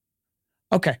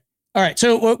 Okay, all right.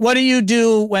 So, what do you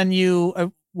do when you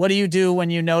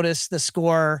notice the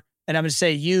score? And I'm going to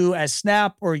say you as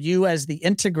Snap or you as the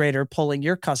integrator pulling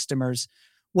your customers.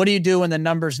 What do you do when the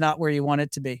number's not where you want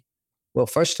it to be? Well,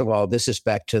 first of all, this is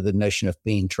back to the notion of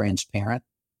being transparent.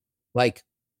 Like,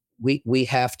 we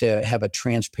have to have a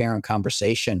transparent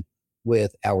conversation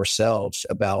with ourselves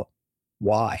about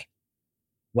why.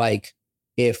 Like,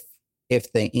 if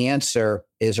the answer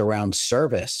is around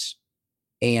service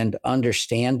and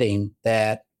understanding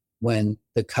that when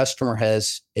the customer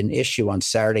has an issue on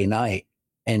Saturday night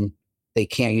and they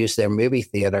can't use their movie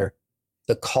theater,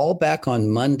 the callback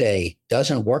on Monday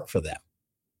doesn't work for them.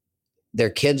 Their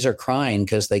kids are crying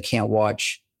because they can't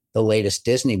watch the latest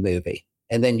Disney movie.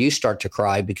 And then you start to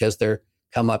cry because they're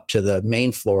come up to the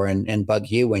main floor and bug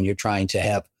you when you're trying to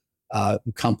have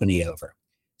company over.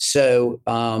 So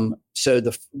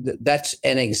that's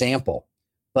an example,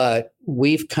 but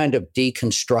we've kind of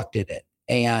deconstructed it.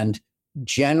 And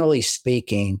generally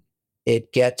speaking,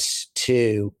 it gets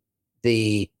to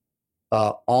the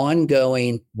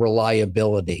ongoing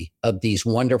reliability of these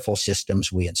wonderful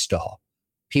systems we install.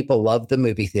 People love the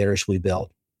movie theaters we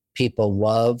build. People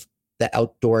love the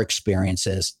outdoor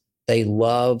experiences. They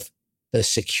love the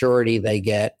security they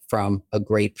get from a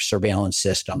great surveillance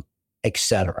system, et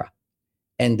cetera.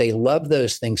 And they love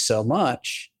those things so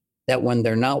much that when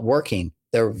they're not working,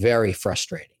 they're very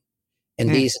frustrating. And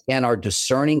these, again, are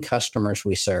discerning customers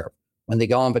we serve. When they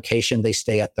go on vacation, they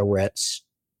stay at the Ritz.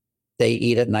 They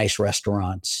eat at nice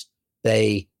restaurants.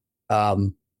 They,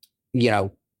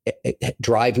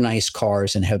 drive nice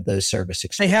cars and have those service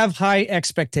experiences. They have high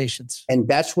expectations. And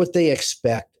that's what they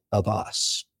expect of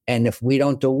us. And if we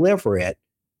don't deliver it,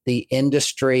 the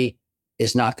industry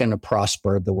is not going to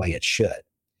prosper the way it should.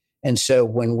 And so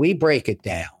when we break it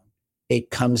down, it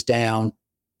comes down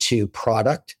to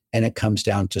product and it comes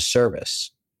down to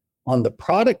service. On the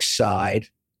product side,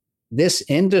 this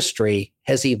industry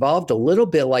has evolved a little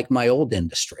bit like my old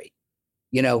industry.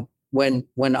 You know, when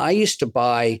I used to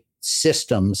buy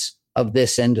systems of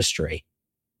this industry,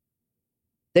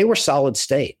 they were solid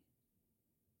state.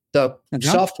 The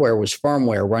software was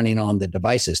firmware running on the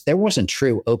devices. There wasn't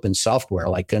true open software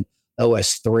like an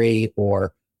OS3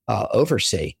 or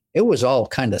Oversee. It was all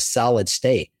kind of solid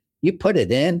state. You put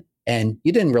it in and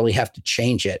you didn't really have to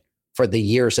change it for the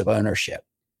years of ownership.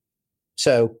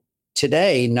 So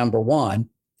today, number one,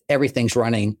 everything's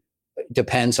running,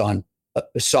 depends on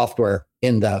software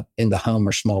in the home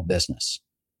or small business.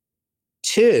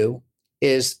 Two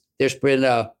is there's been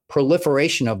a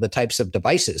proliferation of the types of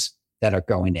devices that are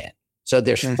going in. So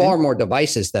there's far more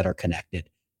devices that are connected,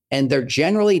 and they're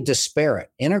generally disparate.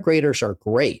 Integrators are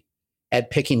great at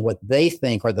picking what they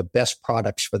think are the best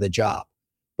products for the job,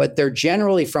 but they're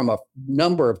generally from a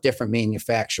number of different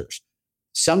manufacturers.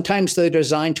 Sometimes they're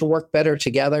designed to work better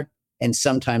together, and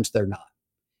sometimes they're not.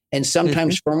 And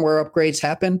sometimes firmware upgrades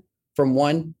happen from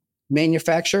one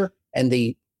manufacturer, and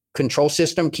the control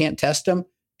system can't test them.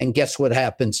 And guess what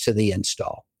happens to the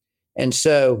install? And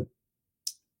so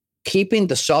keeping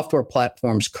the software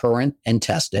platforms current and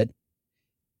tested,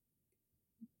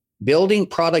 building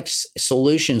products,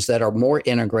 solutions that are more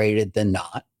integrated than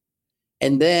not,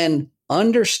 and then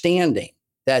understanding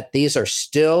that these are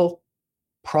still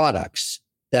products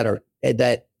that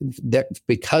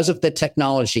because of the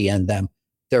technology in them,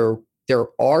 there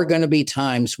are going to be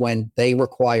times when they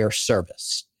require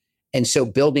service. And so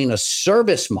building a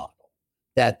service model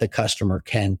that the customer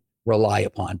can rely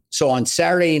upon. So on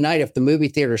Saturday night, if the movie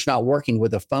theater is not working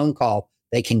with a phone call,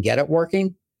 they can get it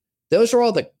working. Those are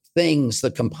all the things,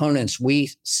 the components we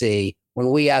see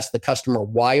when we ask the customer,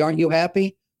 why aren't you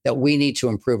happy? That we need to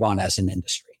improve on as an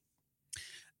industry.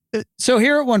 So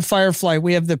here at One Firefly,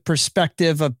 we have the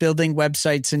perspective of building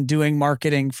websites and doing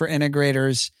marketing for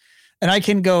integrators. And I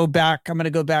can go back, I'm going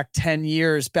to go back 10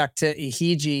 years, back to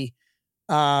Ihiji,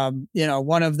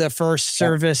 one of the first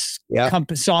service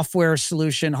software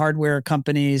solution hardware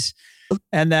companies.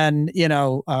 And then,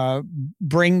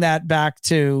 bring that back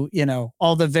to,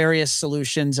 all the various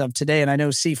solutions of today. And I know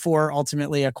C4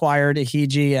 ultimately acquired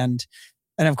Ihiji and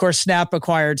of course, Snap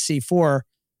acquired C4.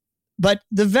 But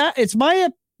it's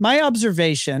my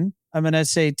observation, I'm going to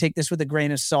say, take this with a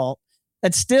grain of salt,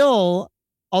 that still,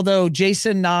 although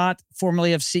Jason Knott,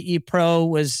 formerly of CE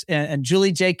Pro, and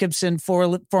Julie Jacobson,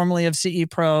 formerly of CE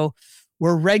Pro,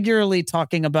 were regularly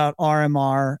talking about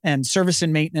RMR and service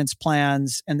and maintenance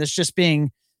plans, and this just being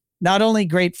not only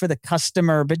great for the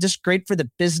customer, but just great for the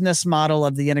business model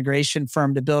of the integration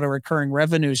firm to build a recurring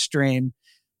revenue stream.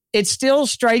 It still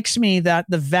strikes me that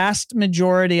the vast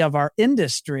majority of our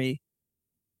industry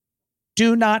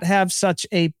do not have such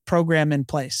a program in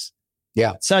place.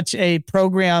 Yeah. Such a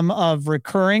program of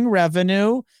recurring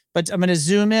revenue. But I'm going to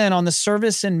zoom in on the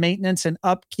service and maintenance and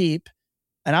upkeep.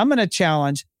 And I'm going to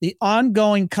challenge the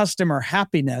ongoing customer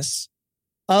happiness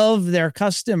of their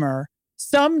customer.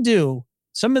 Some do.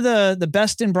 Some of the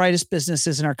best and brightest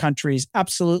businesses in our countries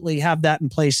absolutely have that in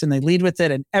place, and they lead with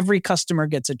it, and every customer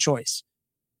gets a choice.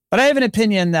 But I have an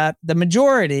opinion that the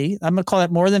majority, I'm going to call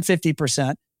it more than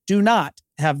 50%, do not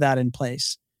have that in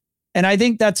place. And I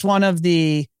think that's one of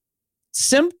the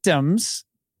symptoms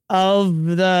of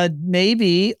the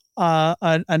maybe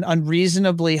an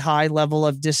unreasonably high level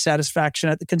of dissatisfaction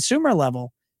at the consumer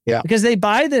level. Yeah. Because they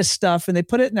buy this stuff and they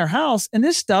put it in their house and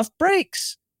this stuff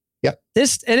breaks. Yeah.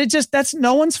 That's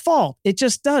no one's fault. It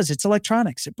just does. It's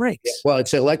electronics. It breaks. Yeah. Well,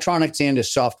 it's electronics and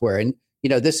it's software. And,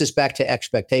 this is back to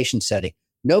expectation setting.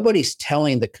 Nobody's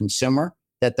telling the consumer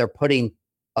that they're putting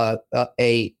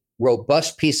a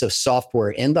robust piece of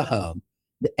software in the home.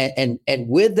 And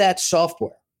with that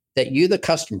software, that you, the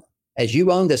customer, as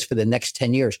you own this for the next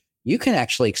 10 years, you can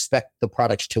actually expect the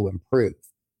products to improve.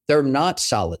 They're not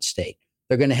solid state.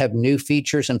 They're going to have new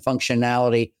features and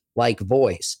functionality like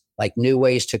voice, like new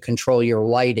ways to control your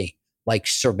lighting, like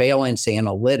surveillance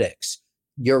analytics.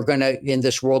 You're going to, in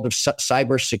this world of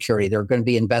cybersecurity, there are going to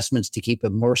be investments to keep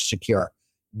it more secure.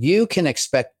 You can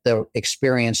expect the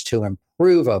experience to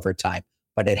improve over time,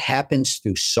 but it happens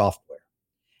through software.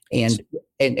 And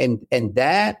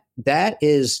that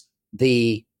is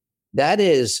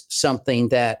something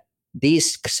that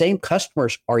these same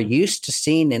customers are used to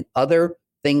seeing in other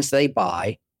things they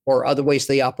buy or other ways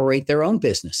they operate their own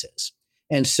businesses.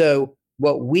 And so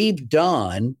what we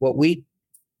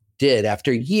did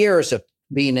after years of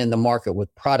being in the market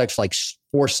with products like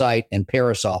Foresight and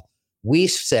Parasol, we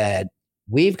said,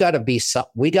 we got to be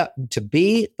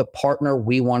the partner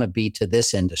we want to be to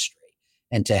this industry.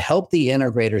 And to help the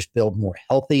integrators build more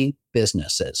healthy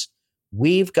businesses,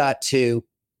 we've got to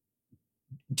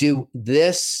do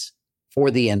this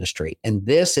for the industry. And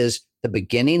this is the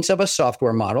beginnings of a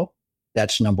software model.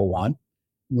 That's number one.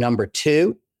 Number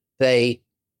two, they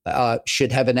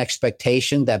should have an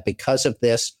expectation that because of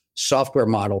this software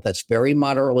model that's very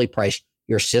moderately priced,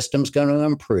 your system's going to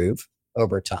improve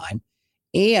over time.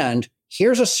 And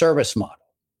here's a service model.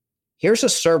 Here's a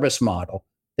service model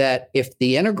that if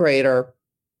the integrator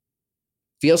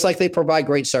feels like they provide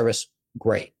great service,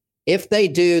 great. If they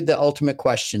do the ultimate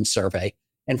question survey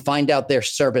and find out their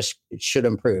service should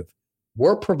improve,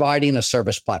 we're providing a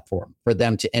service platform for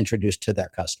them to introduce to their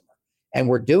customer. And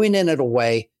we're doing it in a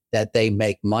way that they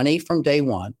make money from day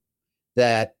one,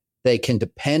 that they can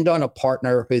depend on a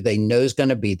partner who they know is going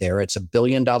to be there. It's $1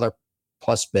 billion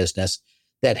plus business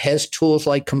that has tools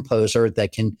like Composer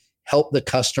that can help the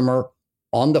customer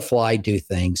on the fly do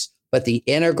things, but the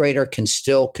integrator can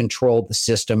still control the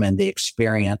system and the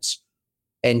experience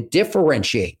and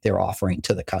differentiate their offering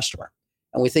to the customer.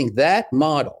 And we think that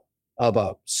model of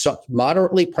a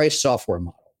moderately priced software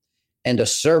model and a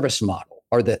service model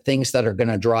are the things that are going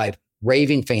to drive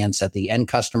raving fans at the end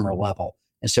customer level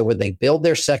And so when they build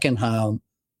their second home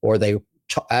or they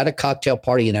at a cocktail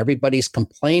party and everybody's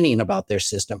complaining about their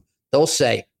system, they'll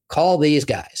say, call these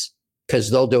guys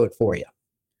because they'll do it for you.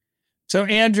 So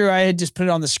Andrew, I had just put it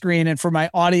on the screen, and for my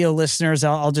audio listeners,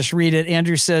 I'll just read it.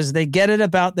 Andrew says they get it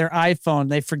about their iPhone.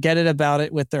 They forget it about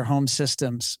it with their home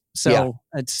systems. So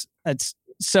it's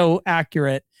so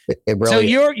accurate. It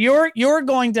really so is. you're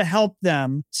going to help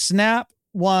them. Snap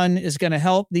One is going to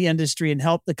help the industry and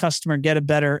help the customer get a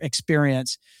better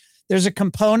experience. There's a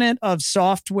component of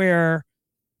software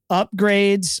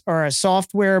upgrades or a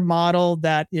software model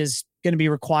that is going to be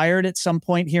required at some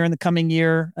point here in the coming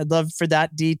year. I'd love for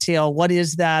that detail. What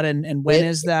is that and when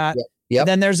is that? Yep.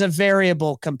 Then there's a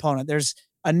variable component. There's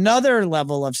another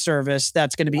level of service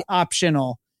that's going to be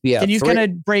optional. Yeah. Can you kind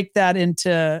of break that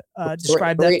into,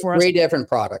 describe that for us? Three different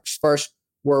products. First,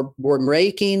 we're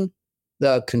making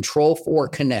the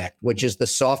Control4 Connect, which is the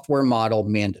software model,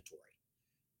 mandatory.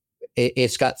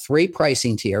 It's got 3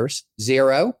 pricing tiers: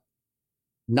 $0,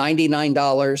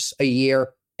 $99 a year,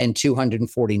 and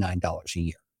 $249 a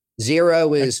year.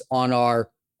 $0 is on our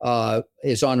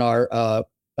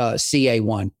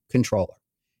CA1 controller,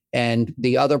 and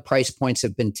the other price points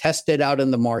have been tested out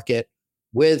in the market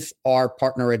with our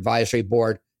partner advisory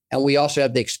board, and we also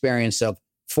have the experience of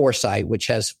Foresight, which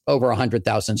has over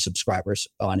 100,000 subscribers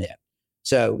on it.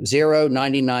 So $0,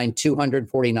 $99,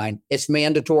 $249. It's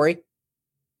mandatory,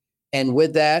 and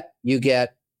with that you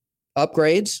get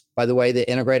upgrades. By the way, the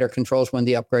integrator controls when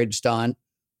the upgrade is done.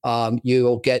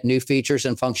 You'll get new features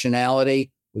and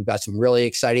functionality. We've got some really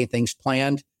exciting things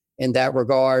planned in that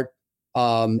regard.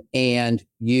 And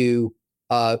you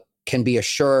can be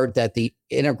assured that the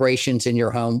integrations in your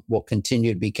home will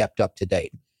continue to be kept up to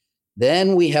date.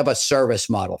 Then we have a service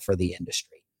model for the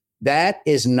industry. That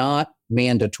is not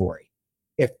mandatory.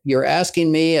 If you're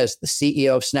asking me as the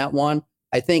CEO of Snap One,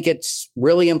 I think it's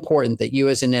really important that you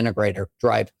as an integrator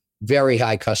drive very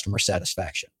high customer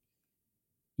satisfaction.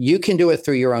 You can do it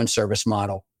through your own service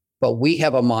model, but we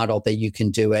have a model that you can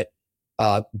do it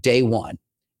day one.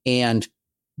 And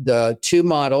the 2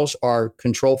 models are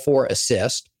Control4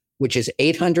 Assist, which is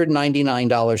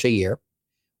 $899 a year,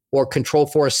 or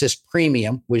Control4 Assist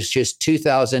Premium, which is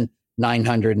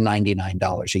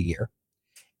 $2,999 a year.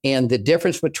 And the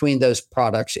difference between those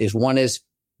products is one is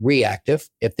reactive.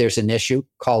 If there's an issue,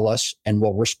 call us and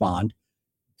we'll respond.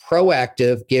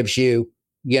 Proactive gives you,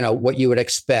 what you would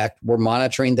expect. We're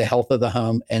monitoring the health of the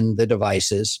home and the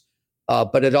devices,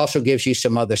 but it also gives you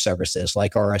some other services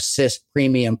like our Assist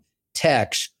Premium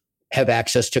techs have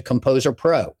access to Composer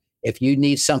Pro. If you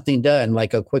need something done,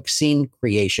 like a quick scene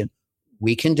creation,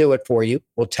 we can do it for you.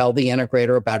 We'll tell the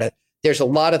integrator about it. There's a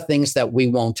lot of things that we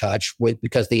won't touch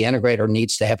because the integrator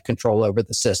needs to have control over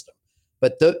the system.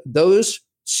 But those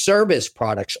service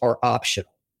products are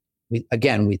optional. We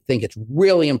think it's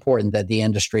really important that the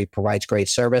industry provides great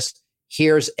service.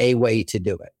 Here's a way to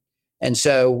do it. And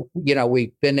so,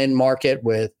 we've been in market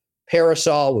with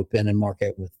Parasol. We've been in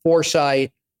market with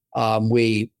Foresight.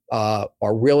 We are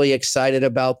really excited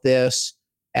about this.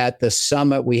 At the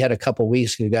summit we had a couple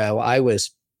weeks ago, I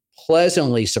was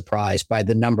pleasantly surprised by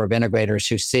the number of integrators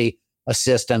who see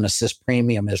Assist and Assist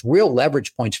Premium as real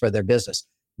leverage points for their business,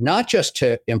 not just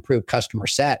to improve customer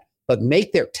sat, but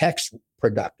make their techs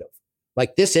productive.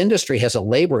 Like, this industry has a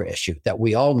labor issue that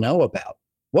we all know about.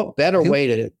 What better way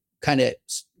to kind of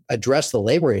address the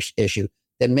labor issue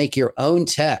than make your own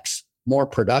techs more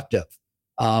productive?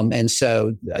 And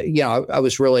so, I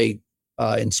was really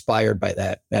inspired by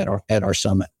that at our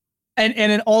summit. And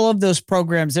in all of those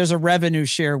programs, there's a revenue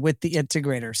share with the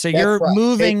integrator. So That's you're right.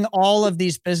 moving all of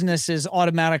these businesses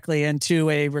automatically into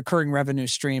a recurring revenue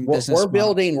stream. We're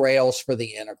building rails for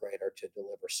the integrator to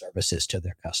deliver services to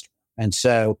their customer. And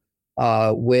so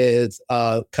with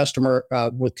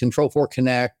Control4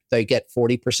 Connect, they get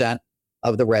 40%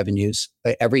 of the revenues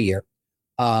every year.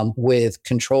 With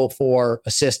Control4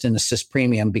 Assist and Assist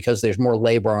Premium, because there's more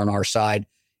labor on our side,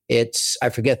 I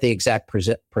forget the exact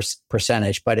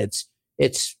percentage, but it's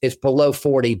below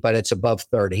 40, but it's above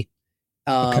 30.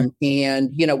 And,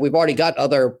 we've already got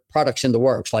other products in the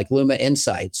works like Luma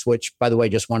Insights, which, by the way,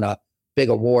 just won a big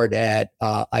award at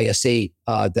ISE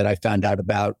that I found out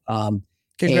about.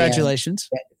 Congratulations.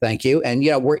 Thank you. And,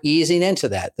 we're easing into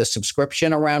that. The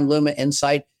subscription around Luma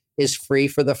Insight is free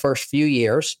for the first few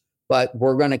years, but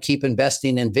we're going to keep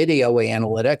investing in video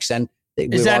analytics. And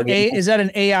is that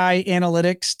an AI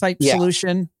analytics type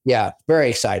solution? Yeah. Very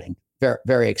exciting. Very,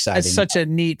 very exciting. It's such a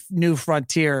neat new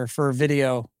frontier for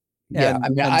video. Yeah.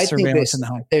 I think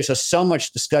there's so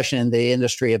much discussion in the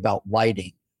industry about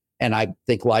lighting. And I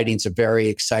think lighting's a very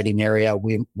exciting area.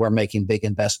 We're making big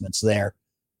investments there.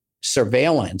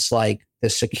 surveillance, like the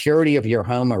security of your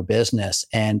home or business,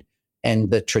 and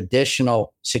the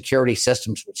traditional security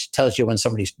systems, which tells you when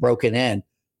somebody's broken in,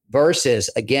 versus,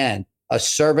 again, a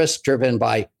service driven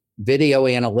by video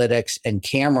analytics and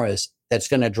cameras that's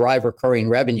going to drive recurring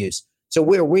revenues. So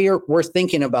we're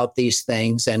thinking about these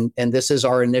things, and this is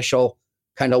our initial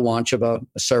kind of launch of a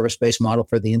service-based model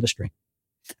for the industry.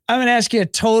 I'm going to ask you a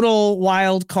total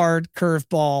wild card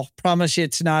curveball. Promise you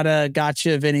it's not a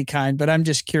gotcha of any kind, but I'm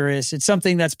just curious. It's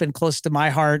something that's been close to my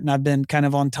heart, and I've been kind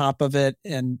of on top of it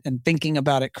and thinking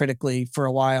about it critically for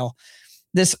a while.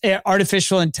 This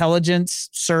artificial intelligence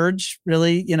surge,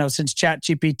 really, since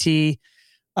ChatGPT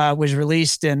was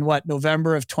released in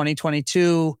November of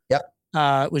 2022. Yep.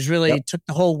 Was really took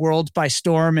the whole world by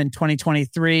storm in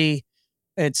 2023.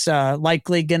 It's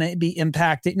likely going to be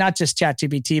impacting not just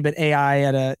ChatGPT, but AI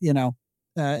at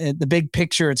the big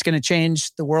picture. It's going to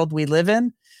change the world we live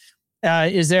in.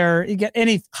 Is there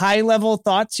any high level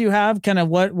thoughts you have? Kind of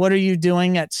what are you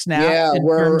doing at Snap? Yeah, in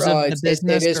terms of the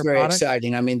business it is very product?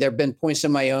 exciting. I mean, there have been points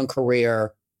in my own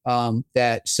career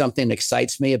that something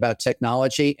excites me about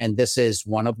technology, and this is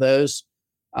one of those.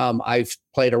 I've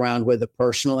played around with it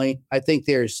personally. I think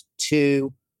there's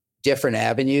two different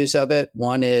avenues of it.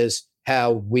 One is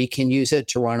how we can use it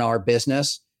to run our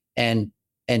business and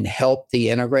help the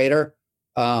integrator.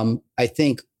 I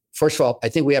think, first of all,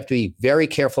 we have to be very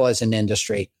careful as an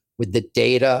industry with the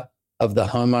data of the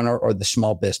homeowner or the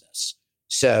small business.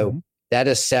 So that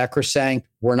is sacrosanct.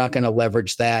 We're not going to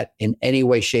leverage that in any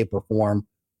way, shape, or form.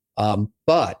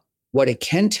 But what it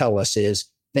can tell us is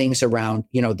things around,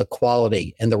 the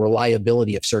quality and the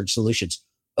reliability of certain solutions.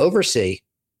 Oversea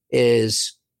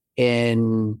is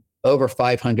in over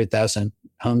 500,000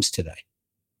 homes today.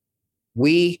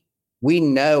 We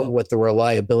know what the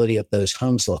reliability of those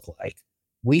homes look like.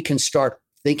 We can start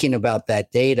thinking about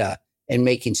that data and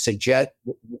making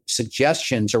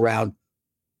suggestions around,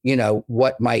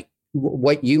 what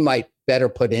you might better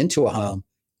put into a home.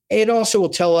 It also will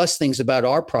tell us things about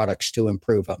our products to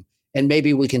improve them. And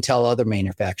maybe we can tell other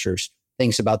manufacturers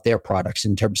things about their products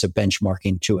in terms of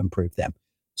benchmarking to improve them.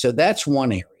 So that's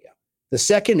one area. The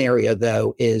second area,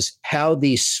 though, is how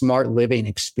these smart living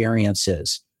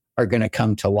experiences are going to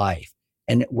come to life.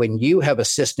 And when you have a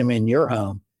system in your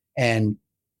home, and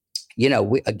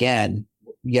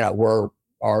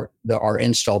our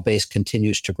install base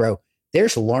continues to grow,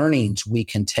 there's learnings we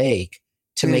can take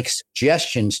to make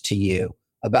suggestions to you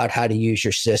about how to use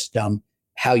your system,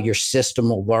 how your system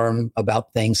will learn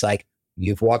about things like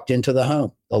you've walked into the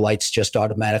home, the lights just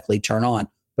automatically turn on,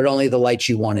 but only the lights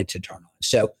you wanted to turn on.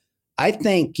 So I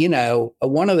think,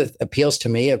 one of the appeals to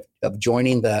me of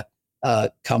joining the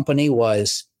company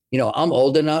was, I'm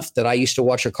old enough that I used to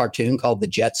watch a cartoon called The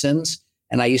Jetsons,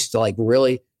 and I used to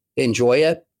really enjoy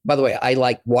it. By the way,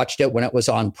 I watched it when it was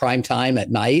on prime time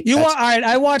at night. All right.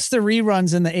 I watched the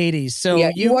reruns in the 80s. So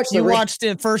yeah, you watched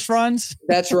the first runs.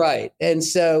 That's right. And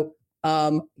so,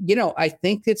 I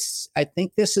think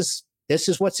this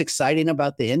is what's exciting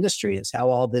about the industry, is how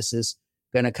all this is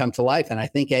going to come to life. And I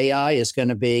think AI is going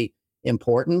to be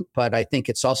important, but I think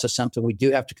it's also something we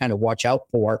do have to kind of watch out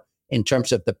for in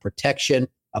terms of the protection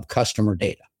of customer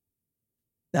data.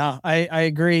 Yeah, I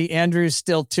agree. Andrew's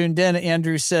still tuned in.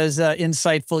 Andrew says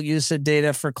insightful use of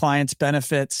data for clients'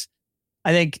 benefits.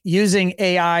 I think using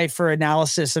AI for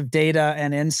analysis of data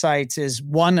and insights is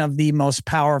one of the most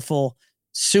powerful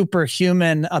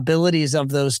superhuman abilities of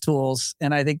those tools.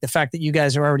 And I think the fact that you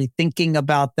guys are already thinking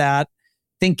about that,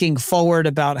 thinking forward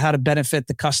about how to benefit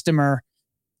the customer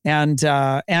and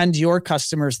your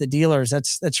customers, the dealers,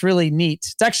 that's really neat.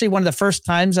 It's actually one of the first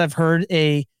times I've heard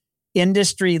a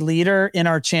industry leader in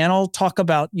our channel talk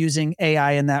about using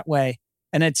AI in that way.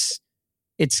 And it's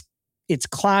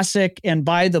classic and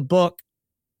by the book,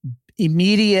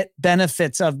 immediate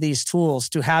benefits of these tools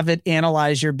to have it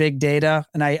analyze your big data.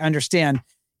 And I understand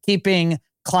keeping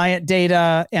client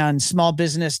data and small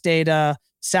business data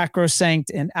sacrosanct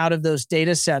and out of those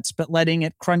data sets, but letting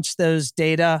it crunch those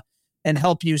data and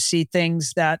help you see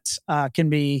things that can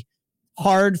be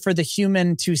hard for the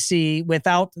human to see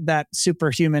without that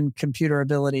superhuman computer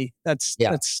ability. That's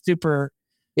super,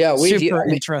 super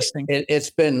interesting. It's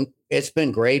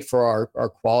been great for our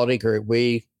quality group.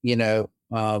 We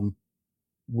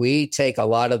take a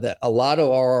lot of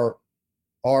our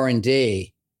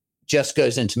R&D just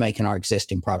goes into making our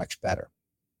existing products better.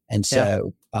 And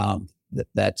so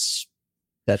that's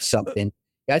something.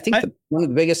 I think one of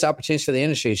the biggest opportunities for the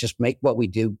industry is just make what we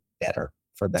do better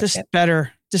for that.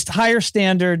 Better, just higher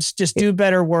standards, just do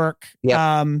better work.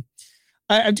 Yeah. I'm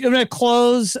going to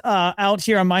close out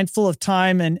here. I'm mindful of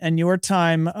time and your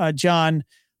time, John.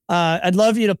 I'd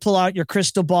love you to pull out your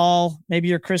crystal ball, maybe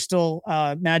your crystal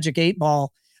magic 8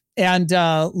 ball, and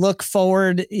look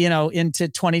forward, into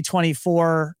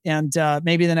 2024 and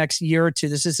maybe the next year or two.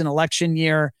 This is an election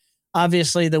year.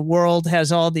 Obviously, the world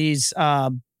has all these,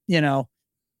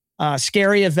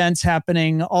 scary events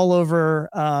happening all over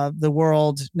the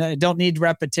world. I don't need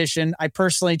repetition. I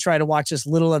personally try to watch as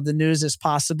little of the news as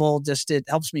possible. Just it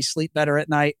helps me sleep better at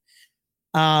night.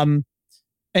 And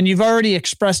you've already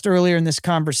expressed earlier in this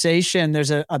conversation,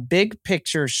 there's a big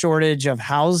picture shortage of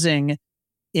housing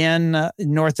in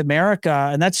North America.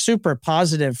 And that's super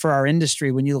positive for our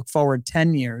industry when you look forward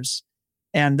 10 years.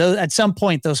 And at some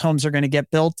point, those homes are going to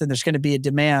get built and there's going to be a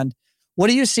demand. What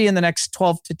do you see in the next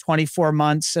 12 to 24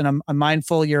 months? And I'm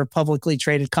mindful you're a publicly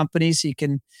traded company, so you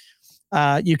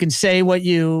can say what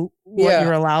you're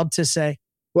allowed to say.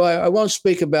 Well, I won't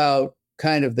speak about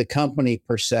kind of the company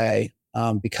per se,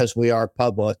 because we are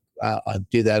public. I'll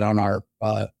do that on our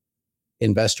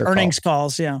investor earnings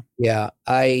calls. Yeah. Yeah.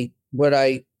 I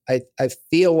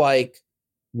feel like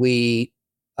we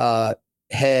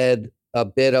had a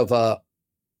bit of a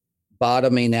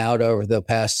bottoming out over the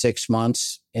past 6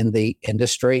 months in the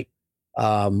industry.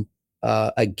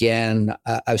 Again,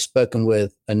 I've spoken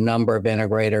with a number of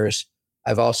integrators.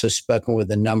 I've also spoken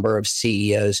with a number of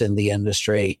CEOs in the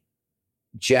industry.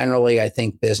 Generally, I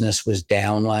think business was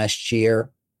down last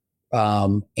year.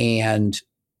 And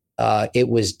it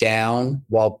was down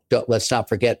while, let's not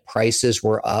forget, prices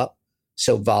were up.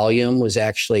 So volume was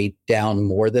actually down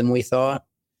more than we thought.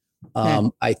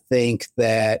 I think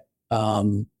that,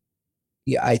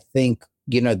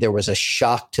 there was a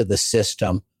shock to the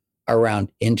system around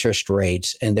interest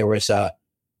rates, and there was a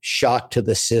shock to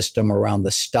the system around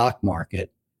the stock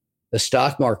market. The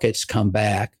stock market's come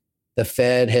back. The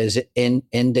Fed has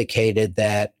indicated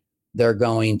that they're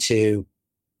going to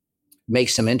make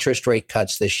some interest rate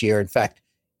cuts this year. In fact,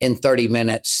 in 30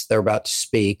 minutes, they're about to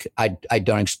speak. I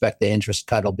don't expect the interest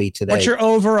cut will be today. What's your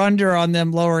over-under on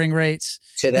them lowering rates?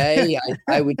 Today,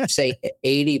 I would say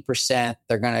 80%.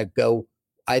 They're going to go,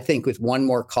 I think, with one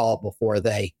more call before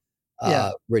they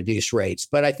reduce rates.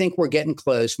 But I think we're getting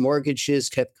close.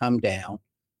 Mortgages have come down.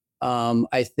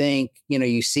 I think,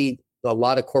 you see a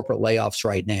lot of corporate layoffs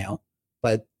right now,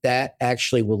 but that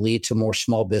actually will lead to more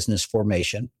small business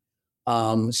formation.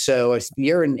 So if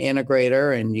you're an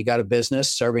integrator and you got a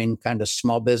business serving kind of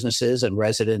small businesses and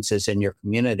residences in your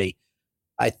community,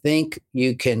 I think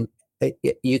you can,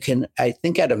 I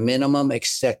think at a minimum,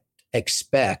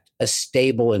 expect a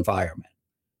stable environment.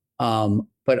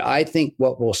 But I think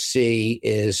what we'll see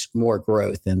is more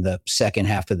growth in the second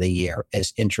half of the year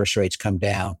as interest rates come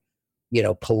down.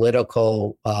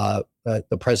 Political,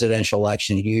 the presidential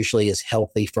election usually is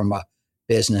healthy from a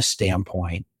business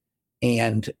standpoint.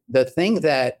 And the thing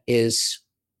that is,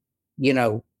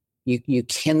 you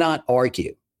cannot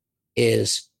argue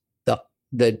is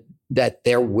that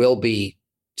there will be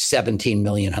 17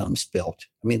 million homes built.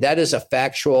 I mean, that is a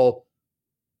factual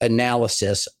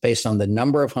analysis based on the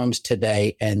number of homes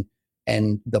today and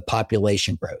the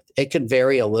population growth. It could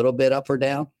vary a little bit up or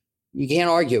down. You can't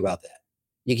argue about that.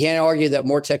 You can't argue that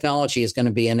more technology is going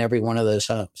to be in every one of those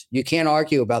homes. You can't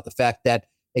argue about the fact that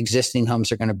existing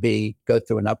homes are going to go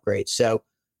through an upgrade. So,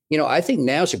 I think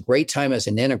now is a great time as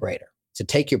an integrator to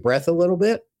take your breath a little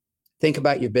bit, think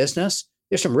about your business.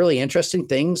 There's some really interesting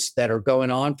things that are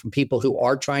going on from people who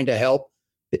are trying to help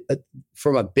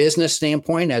from a business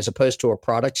standpoint as opposed to a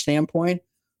product standpoint.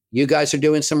 You guys are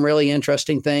doing some really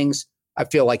interesting things. I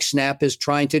feel like Snap is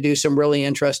trying to do some really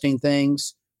interesting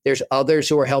things. There's others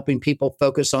who are helping people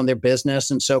focus on their business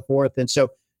and so forth. And so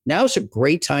now is a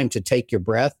great time to take your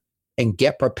breath and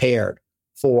get prepared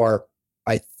for,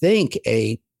 I think,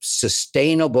 a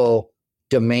sustainable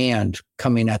demand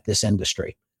coming at this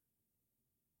industry.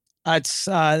 I'm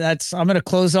going to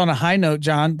close on a high note,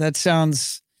 John. That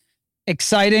sounds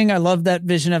exciting. I love that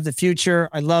vision of the future.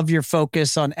 I love your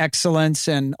focus on excellence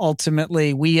and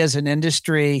ultimately we as an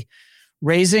industry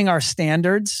raising our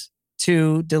standards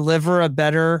to deliver a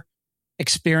better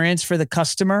experience for the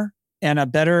customer and a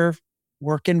better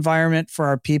work environment for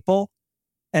our people.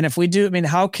 And if we do,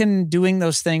 how can doing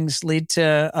those things lead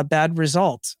to a bad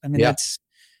result?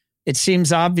 It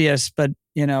seems obvious, but,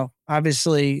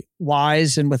 obviously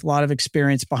wise and with a lot of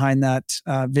experience behind that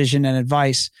vision and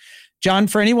advice. John,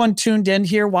 for anyone tuned in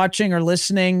here, watching or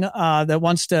listening that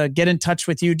wants to get in touch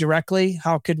with you directly,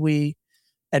 how could we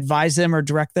advise them or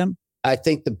direct them? I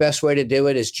think the best way to do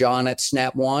it is John at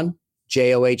Snap One,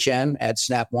 JOHN at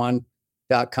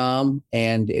snap1.com.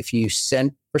 And if you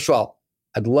send, first of all,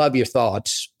 I'd love your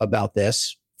thoughts about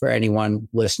this for anyone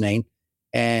listening.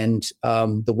 And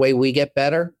the way we get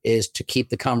better is to keep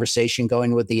the conversation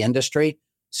going with the industry.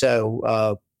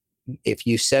 So if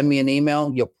you send me an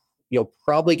email, you'll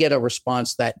probably get a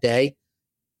response that day.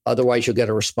 Otherwise, you'll get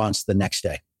a response the next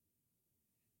day.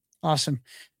 Awesome.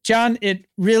 John, it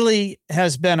really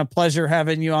has been a pleasure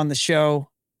having you on the show.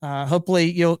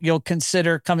 Hopefully you'll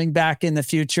consider coming back in the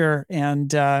future.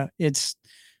 And it's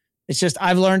just,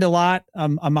 I've learned a lot.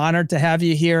 I'm honored to have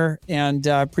you here, and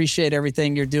appreciate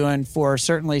everything you're doing for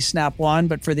certainly Snap One,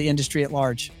 but for the industry at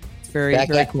large. It's very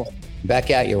cool.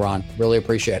 Back at you, Ron. Really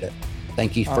appreciate it.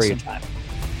 Thank you for your time.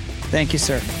 Thank you,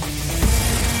 sir.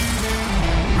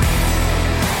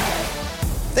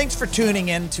 Thanks for tuning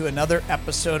in to another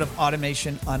episode of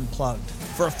Automation Unplugged.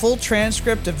 For a full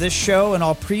transcript of this show and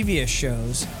all previous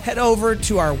shows, head over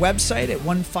to our website at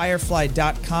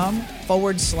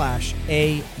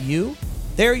onefirefly.com/AU.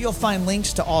 There you'll find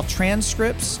links to all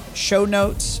transcripts, show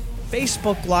notes,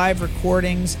 Facebook Live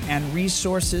recordings, and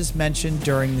resources mentioned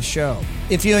during the show.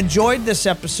 If you enjoyed this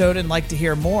episode and like to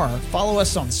hear more, follow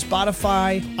us on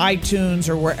Spotify, iTunes,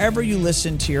 or wherever you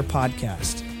listen to your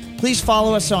podcast. Please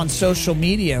follow us on social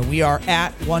media. We are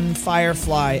at One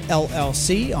Firefly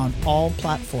LLC on all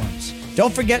platforms.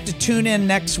 Don't forget to tune in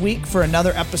next week for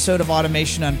another episode of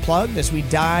Automation Unplugged as we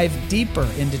dive deeper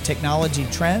into technology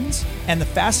trends and the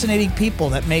fascinating people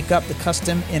that make up the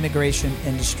custom integration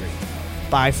industry.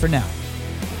 Bye for now.